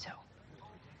hope so.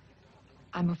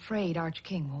 I'm afraid Arch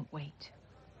King won't wait.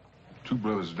 2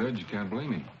 brothers dead, you can't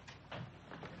blame him.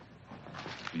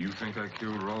 Do you think I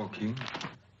killed Raul King?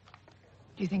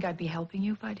 Do you think I'd be helping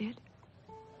you if I did?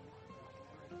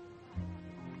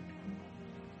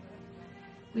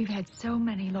 We've had so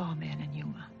many lawmen in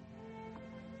Yuma.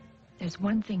 There's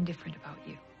one thing different about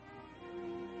you.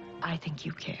 I think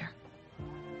you care.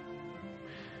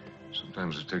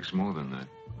 Sometimes it takes more than that.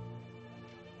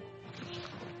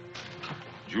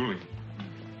 Julie,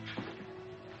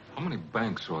 how many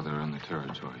banks are there in the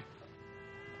territory?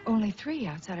 Only 3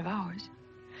 outside of ours.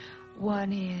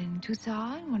 One in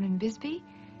Tucson, one in Bisbee,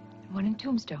 and one in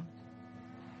Tombstone.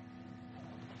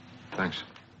 Thanks.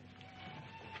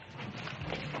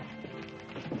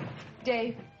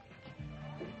 Dave,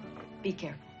 be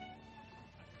careful.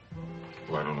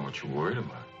 Well, I don't know what you're worried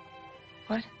about.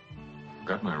 What?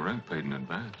 Got my rent paid in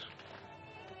advance.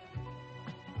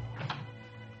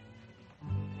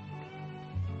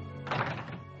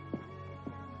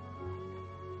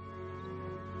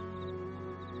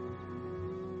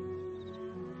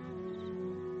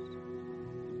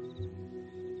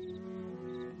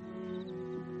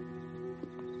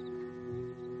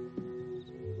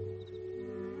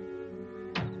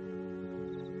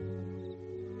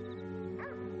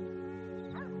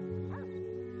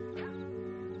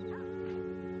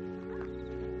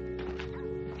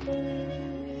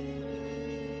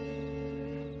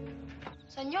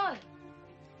 Senor,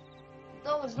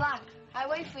 door was locked. I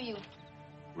wait for you.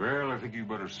 Well, I think you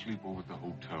better sleep over at the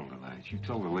hotel tonight. You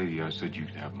tell the lady I said you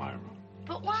could have my room.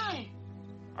 But why?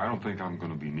 I don't think I'm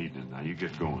going to be needing it. Now, you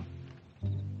get going.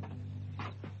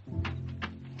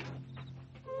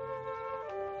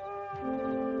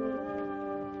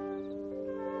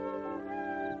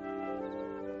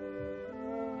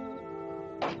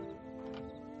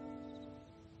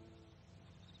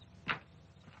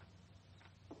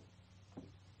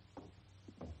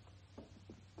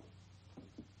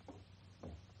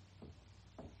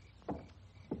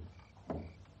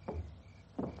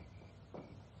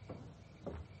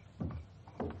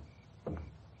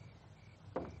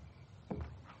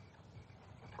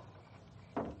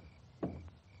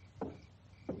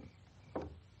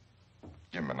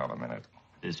 Give him another minute.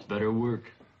 This better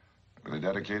work. With a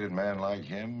dedicated man like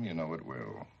him, you know it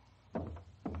will.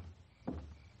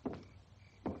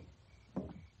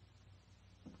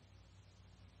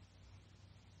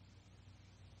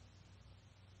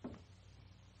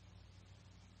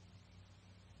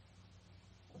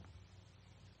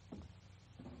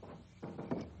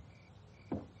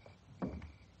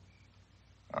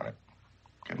 All right.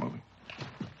 Get moving.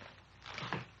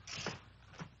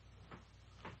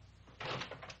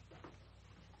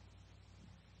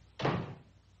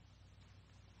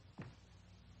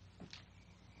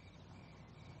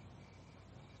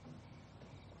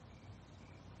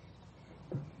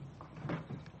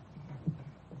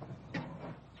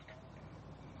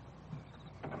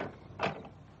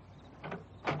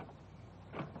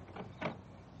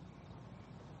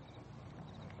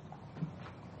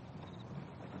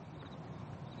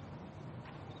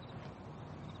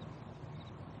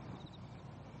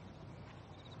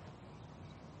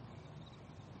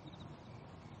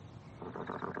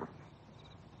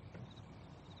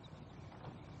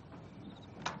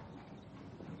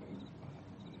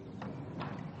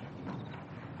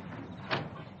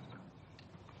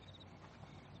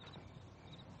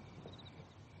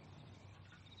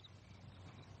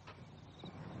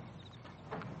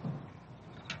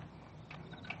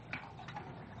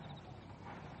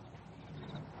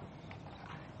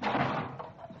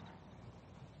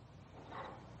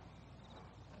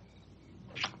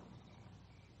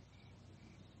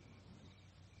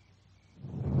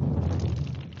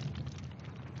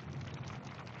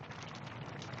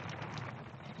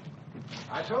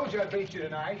 I told you I'd beat you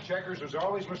tonight. Checkers was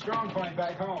always my strong point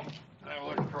back home. I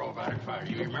wouldn't throw back if I were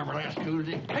you. Remember last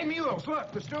Tuesday? Hey, Mules,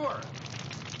 look, the store.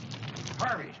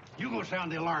 Harvey, you go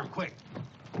sound the alarm quick.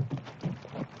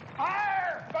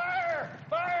 Fire! Fire!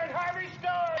 Fire at Harvey's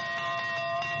store!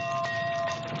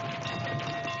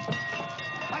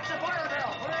 That's the fire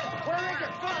bell. Where is it?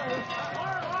 Fire!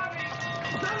 Fire, Harvey!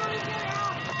 Somebody get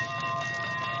out!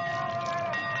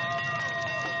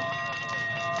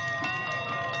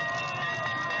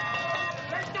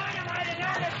 There's dynamite in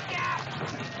there, let's get!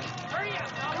 Hurry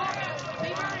up, now look out! Be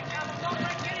very careful, don't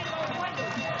break any of those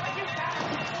windows! You got it!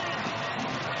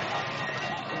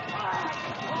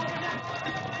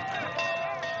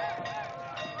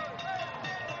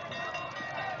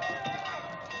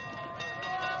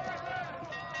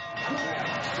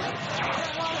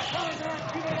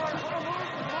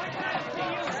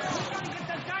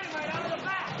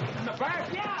 In the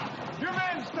back? Yeah! Your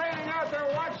man's standing out there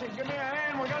watching. Give me a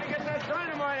hand. We gotta get that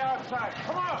dynamite outside.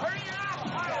 Come on! Hurry up!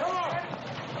 Come on!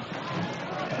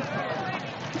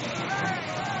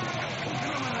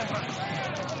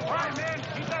 All right, man.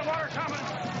 Keep that water coming.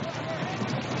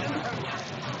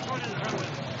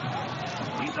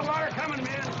 Keep the water coming,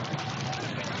 man.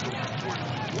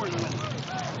 More than that.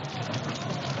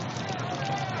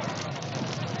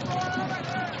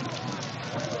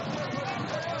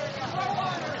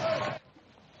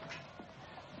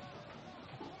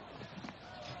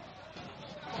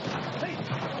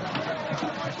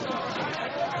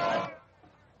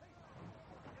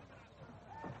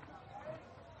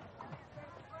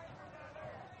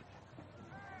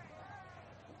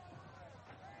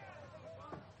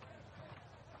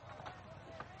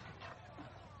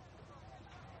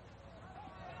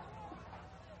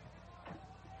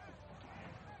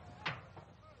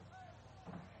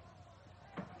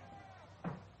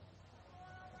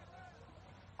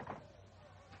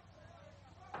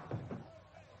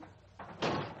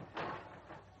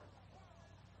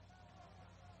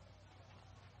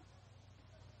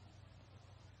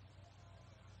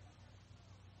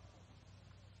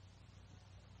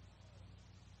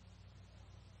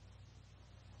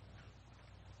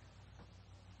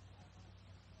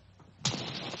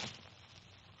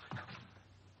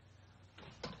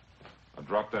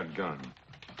 Drop that gun.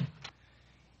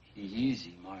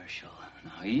 Easy, Marshal.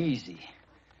 Now, easy.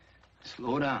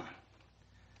 Slow down.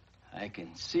 I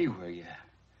can see where you're a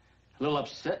little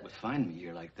upset with finding me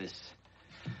here like this.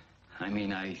 I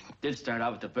mean, I did start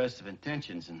out with the best of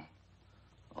intentions, and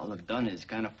all I've done is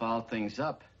kind of foul things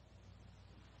up.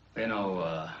 You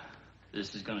know,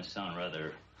 this is gonna sound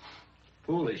rather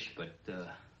foolish, but,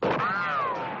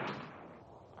 I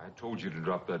told you to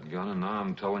drop that gun, and now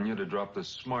I'm telling you to drop this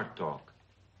smart talk.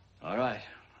 All right.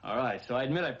 So I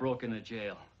admit I broke into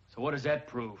jail. So what does that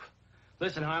prove?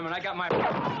 Listen, Harmon, I got my...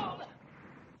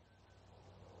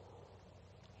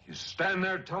 You stand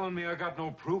there telling me I got no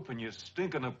proof and you're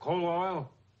stinking of coal oil?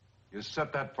 You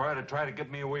set that fire to try to get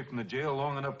me away from the jail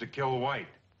long enough to kill White.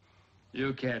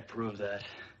 You can't prove that.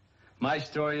 My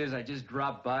story is I just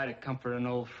dropped by to comfort an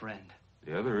old friend.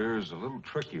 The other ear is a little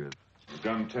trickier. The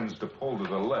gun tends to pull to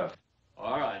the left.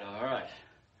 All right.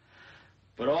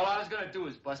 But all I was gonna do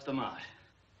is bust them out.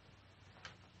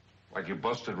 Like you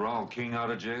busted Raoul King out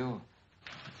of jail?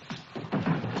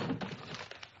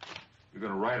 You're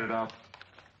gonna write it out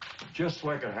just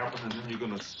like it happened, and then you're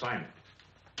gonna sign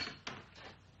it.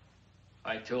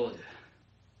 I told you.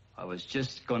 I was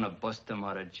just gonna bust them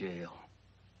out of jail.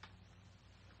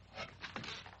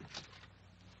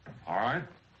 All right.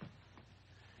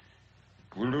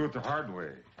 We'll do it the hard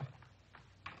way.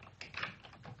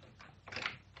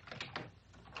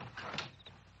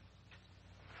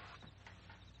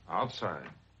 Outside.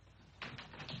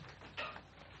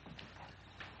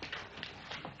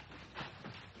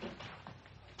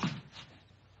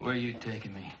 Where are you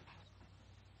taking me?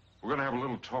 We're gonna have a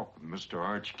little talk with Mr.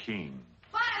 Arch King.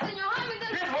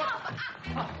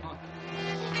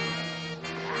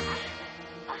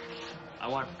 I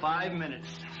want 5 minutes.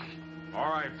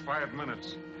 All right, 5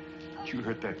 minutes. But you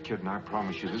hurt that kid, and I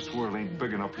promise you, this world ain't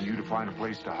big enough for you to find a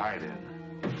place to hide in.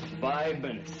 5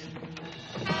 minutes.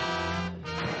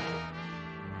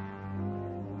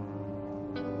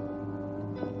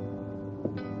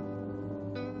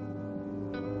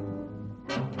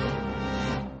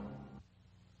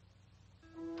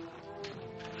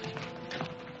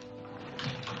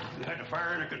 You had the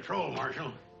fire under control,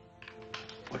 Marshal.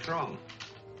 What's wrong?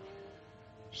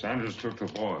 Sanders took the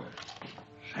boy.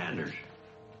 Sanders?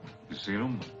 You seen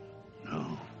him?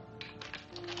 No.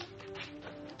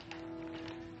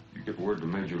 You get word to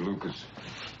Major Lucas.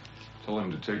 Tell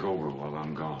him to take over while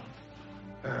I'm gone.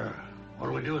 What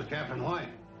do we do with Captain White?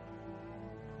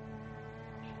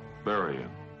 Bury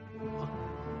him.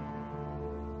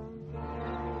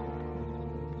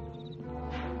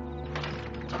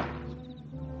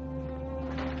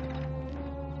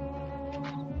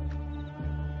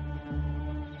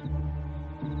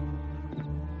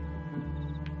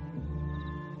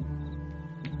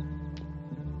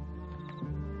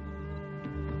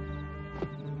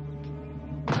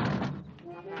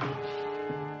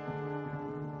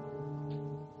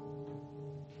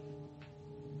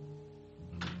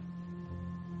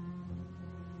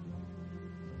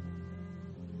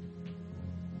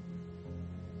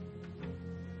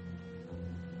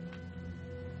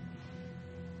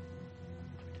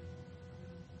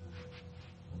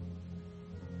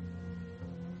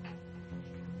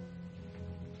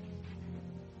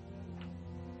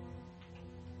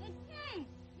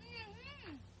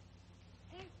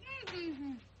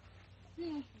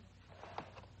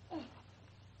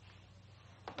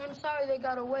 I'm sorry they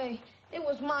got away. It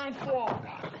was my fault.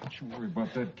 Don't you worry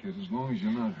about that, kid, as long as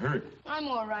you're not hurt. I'm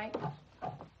all right.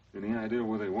 Any idea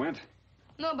where they went?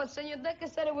 No, but Senor Decker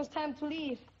said it was time to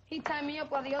leave. He tied me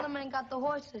up while the other man got the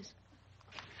horses.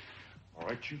 All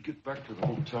right, you get back to the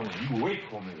hotel and you wait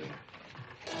for me there.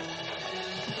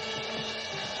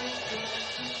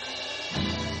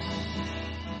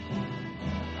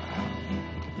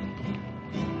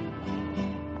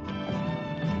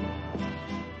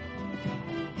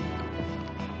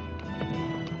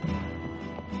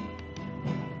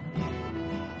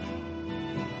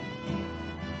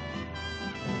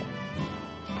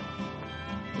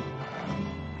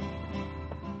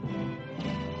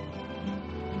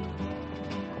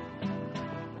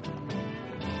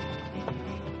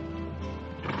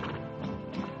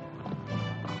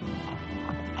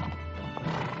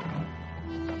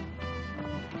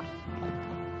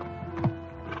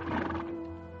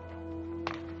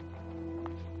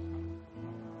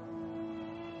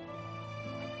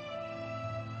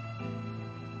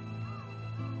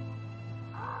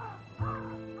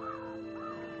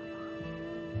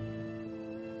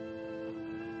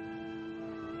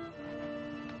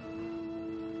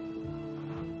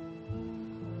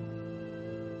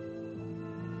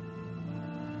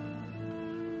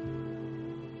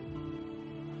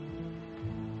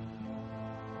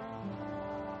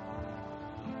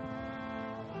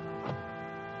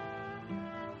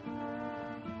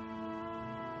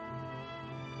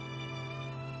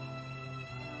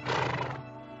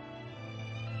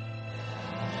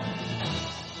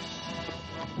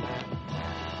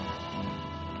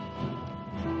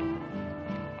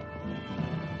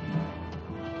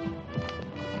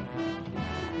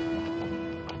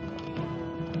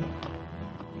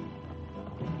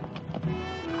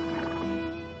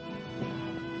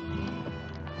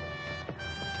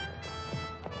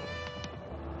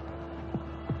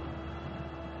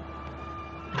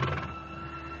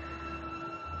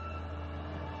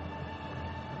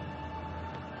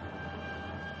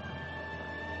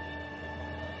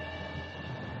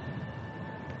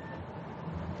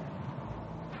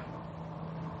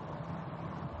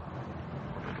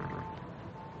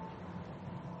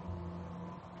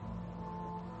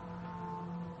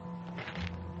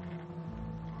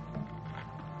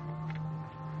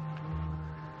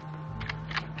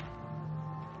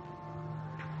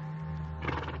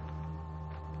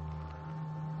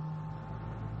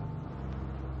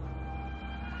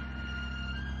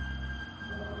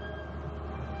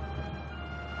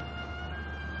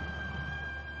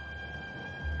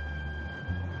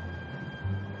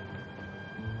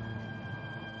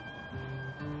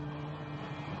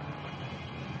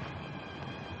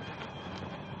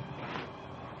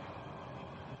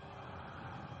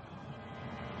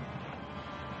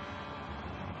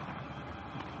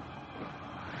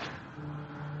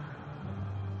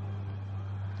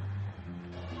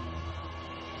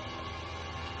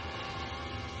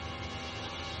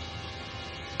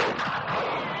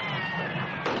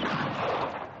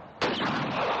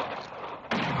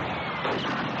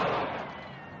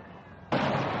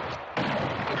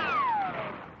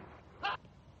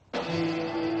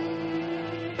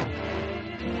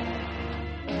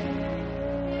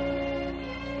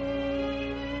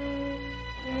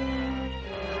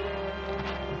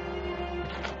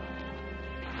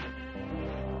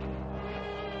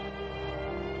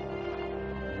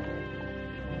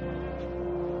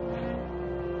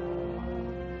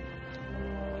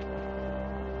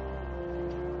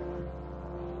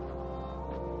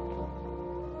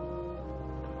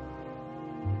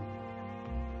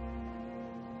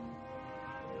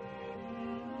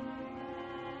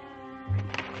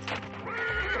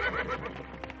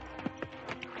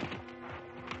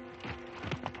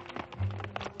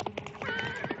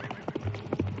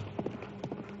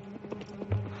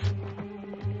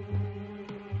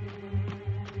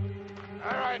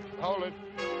 All right, hold it.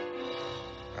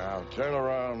 Now, turn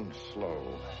around slow.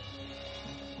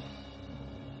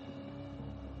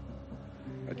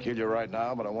 I'd kill you right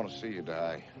now, but I want to see you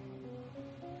die.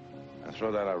 Now,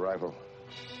 throw that out rifle.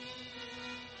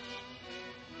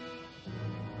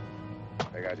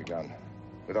 Take out your gun.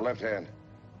 With the left hand.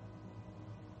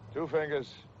 2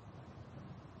 fingers.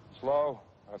 Slow.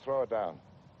 Now throw it down.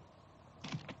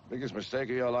 Biggest mistake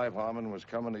of your life, Harmon, was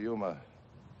coming to Yuma.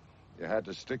 You had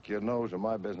to stick your nose in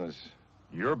my business.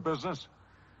 Your business?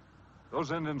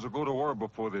 Those Indians will go to war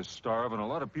before they starve, and a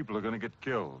lot of people are going to get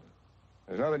killed.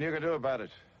 There's nothing you can do about it.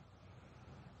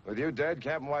 With you dead,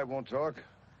 Captain White won't talk.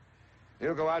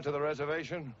 He'll go out to the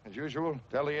reservation, as usual,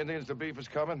 tell the Indians the beef is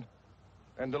coming,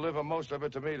 and deliver most of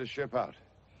it to me to ship out.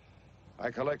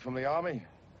 I collect from the army,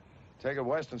 take it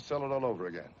west, and sell it all over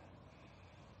again.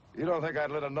 You don't think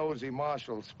I'd let a nosy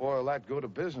marshal spoil that good a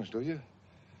business, do you?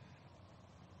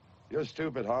 You're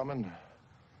stupid, Harmon.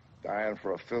 Dying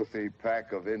for a filthy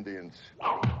pack of Indians.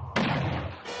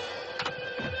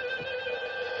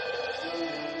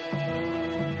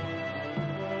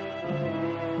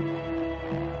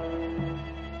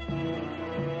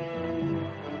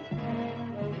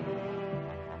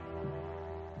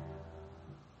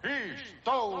 He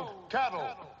stole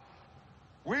cattle.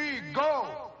 We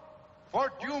go.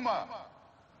 Fort Yuma.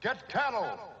 Get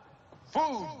cattle.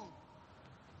 Food.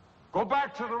 Go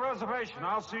back to the reservation.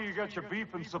 I'll see you get your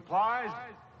beef and supplies.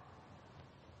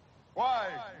 Why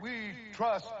we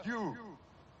trust you.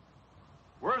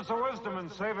 Where's the wisdom in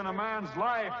saving a man's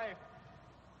life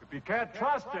if you can't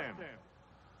trust him?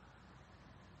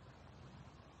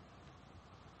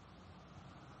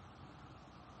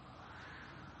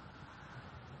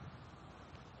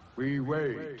 We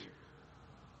wait.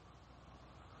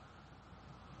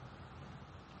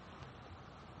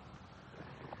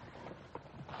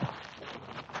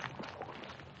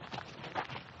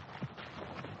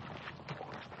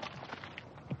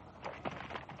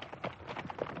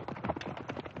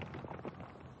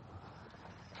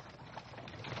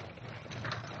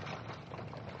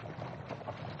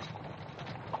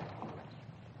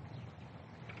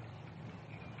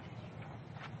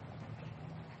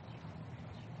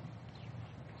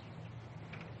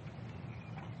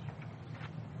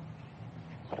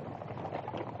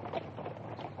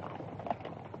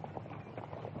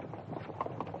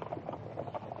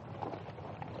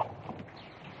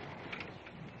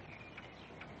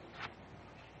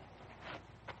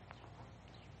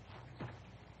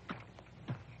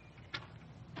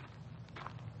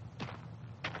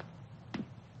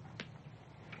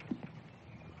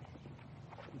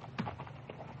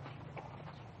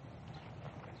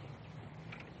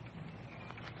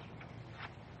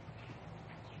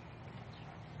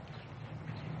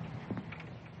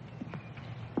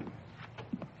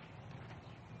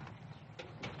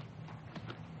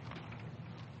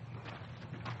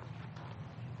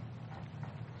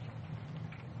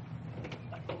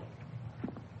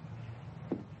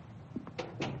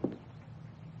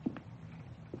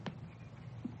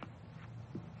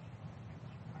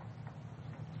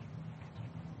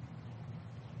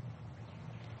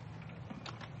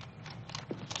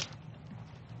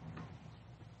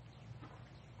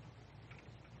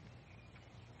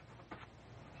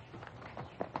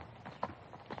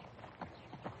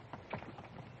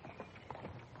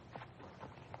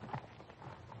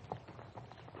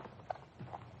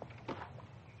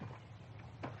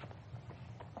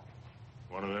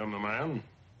 One of them the man?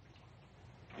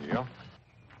 Yeah.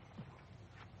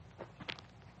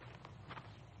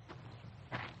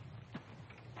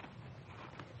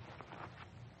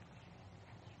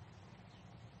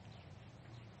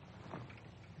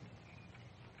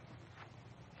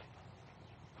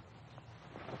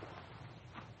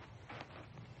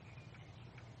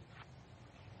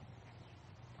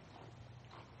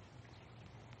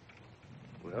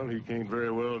 Well, he can't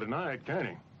very well deny it, can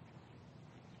he?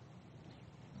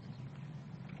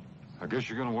 I guess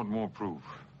you're gonna want more proof.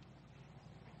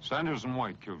 Sanders and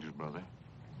White killed your brother.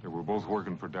 They were both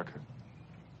working for Decker.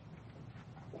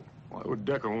 Why would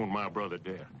Decker want my brother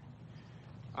dead?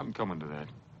 I'm coming to that.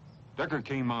 Decker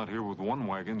came out here with one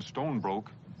wagon, stone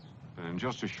broke, and in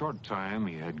just a short time,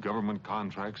 he had government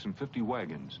contracts and 50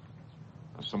 wagons.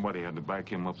 Now, somebody had to back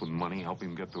him up with money, help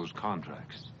him get those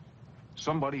contracts.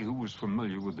 Somebody who was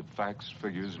familiar with the facts,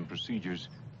 figures, and procedures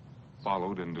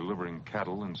followed in delivering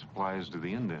cattle and supplies to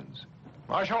the Indians.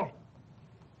 Marshal?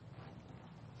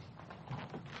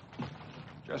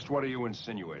 Just what are you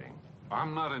insinuating?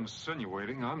 I'm not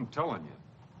insinuating, I'm telling you.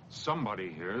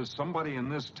 Somebody here, somebody in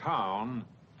this town,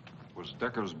 was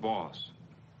Decker's boss.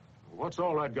 What's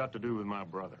all that got to do with my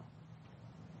brother?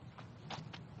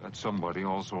 That somebody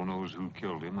also knows who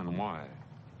killed him and why.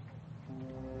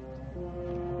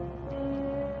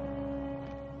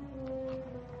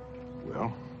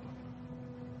 Well,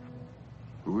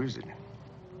 who is it?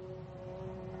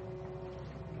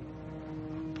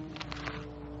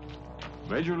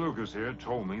 Major Lucas here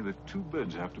told me that 2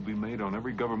 bids have to be made on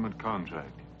every government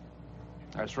contract.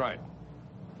 That's right.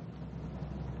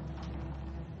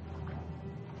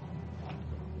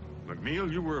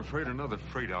 McNeil, you were afraid another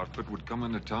freight outfit would come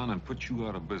into town and put you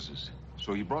out of business.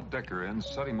 So you brought Decker in,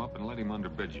 set him up, and let him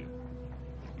underbid you.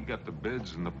 You got the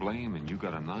bids and the blame, and you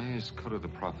got a nice cut of the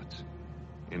profits,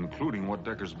 including what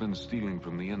Decker's been stealing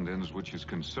from the Indians, which is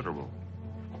considerable.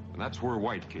 And that's where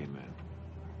White came in.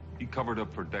 He covered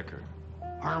up for Decker.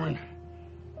 Harmon,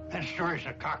 that story's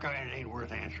a caca and it ain't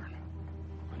worth answering.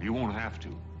 Well, you won't have to.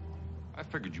 I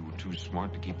figured you were too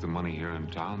smart to keep the money here in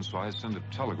town, so I sent a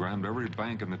telegram to every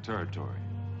bank in the territory.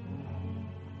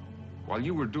 While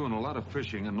you were doing a lot of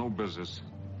fishing and no business,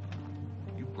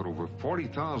 you put over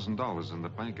 $40,000 in the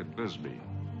bank at Bisbee.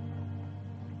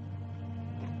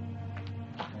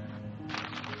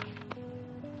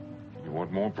 You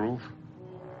want more proof?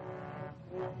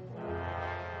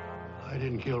 I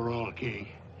didn't kill Ronald King.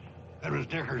 That was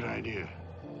Decker's idea.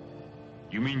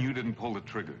 You mean you didn't pull the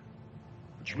trigger?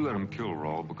 But you let him kill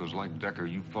Rawl because, like Decker,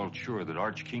 you felt sure that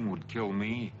Arch King would kill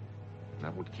me.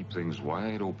 That would keep things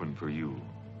wide open for you.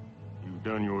 You've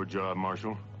done your job,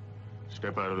 Marshal.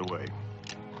 Step out of the way.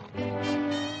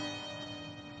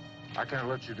 I can't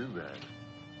let you do that.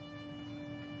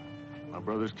 My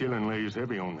brother's killing lays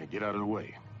heavy on me. Get out of the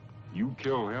way. You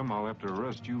kill him, I'll have to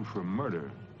arrest you for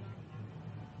murder.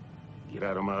 Get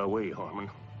out of my way, Harmon.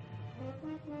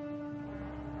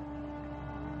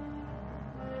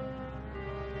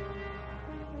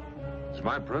 It's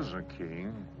my prisoner,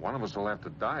 King. One of us will have to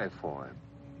die for him.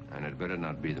 And it better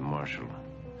not be the Marshal.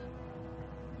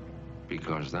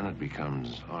 Because then it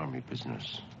becomes army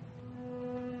business.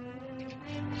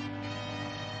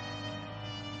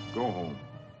 Go home.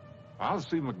 I'll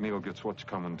see McNeil gets what's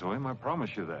coming to him. I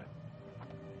promise you that.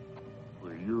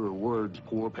 Well, your word's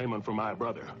poor payment for my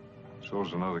brother.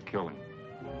 So's another killing.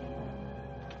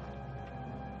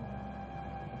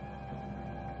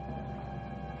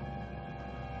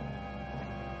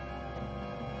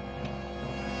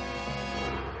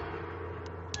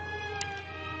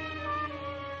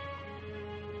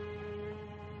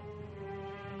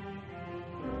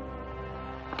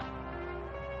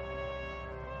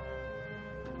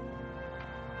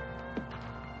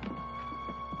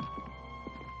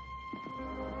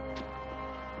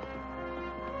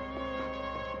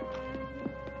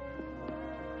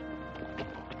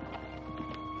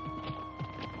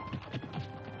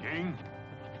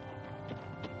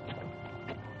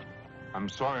 I'm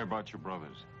sorry about your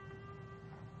brothers.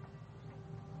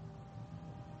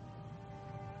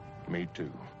 Me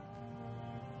too.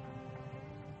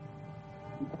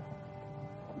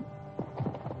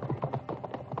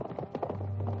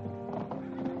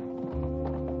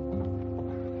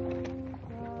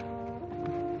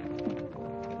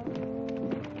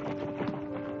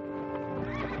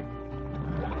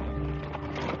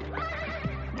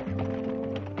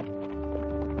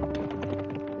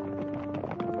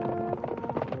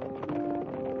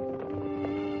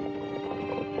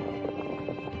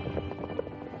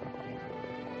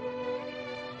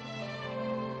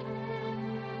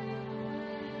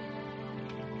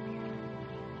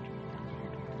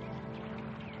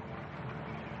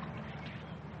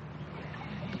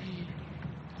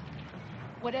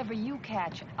 Whatever you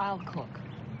catch, I'll cook.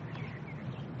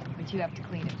 But you have to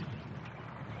clean it.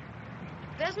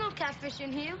 There's no catfish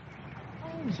in here.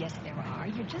 Oh, yes, there are.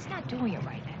 You're just not doing it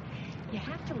right now. You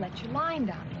have to let your line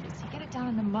down, Lucas. You get it down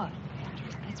in the mud.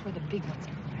 That's where the big ones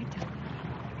are, right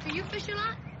down. Do you fish a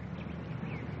lot?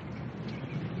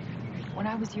 When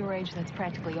I was your age, that's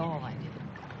practically all I did.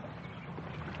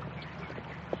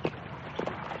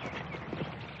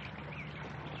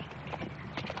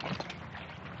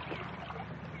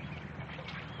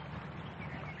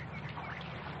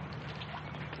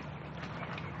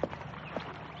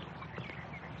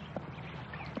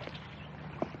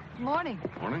 Morning.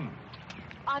 Morning.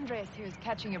 Andres here is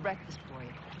catching your breakfast for you.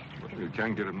 Well, you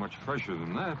can't get it much fresher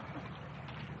than that.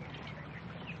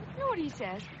 You know what he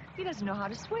says? He doesn't know how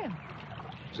to swim.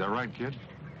 Is that right, kid?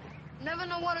 Never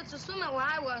know water to swim at where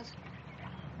I was.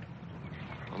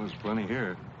 Well, there's plenty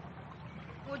here.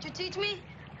 Would you teach me?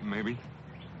 Maybe.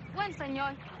 When,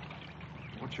 senor?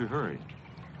 What's your hurry?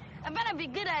 I better be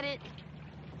good at it.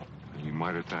 You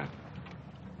might at that.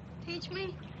 Teach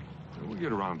me? We'll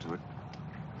get around to it.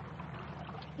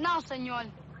 Now, senor.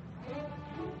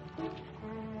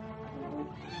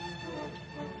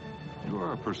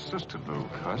 You're a persistent little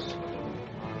cuss.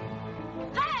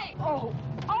 Hey! Oh!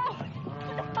 Oh!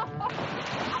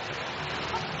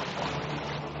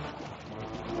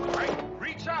 All right,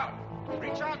 reach out.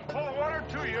 Reach out and pull the water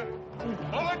to you.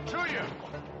 Pull it to you.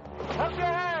 Up your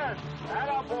hands!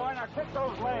 Atta boy, now kick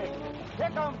those legs.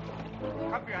 Kick them.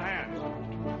 Cup your hands.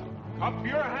 Cup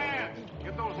your hands.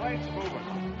 Get those legs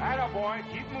moving. Atta boy,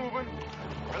 keep moving.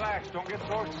 Relax, don't get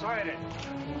so excited.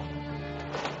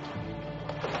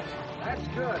 That's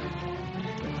good.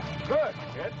 Good,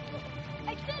 kid.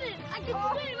 I did it! I can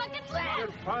swim! I can swim!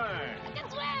 You're fine. I can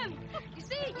swim! You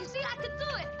see, I can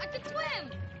do it! I can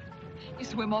swim! You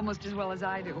swim almost as well as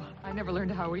I do. I never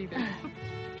learned how either.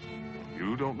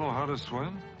 You don't know how to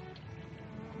swim?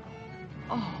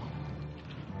 Oh.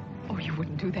 Oh, you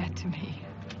wouldn't do that to me.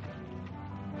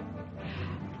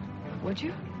 Would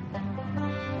you?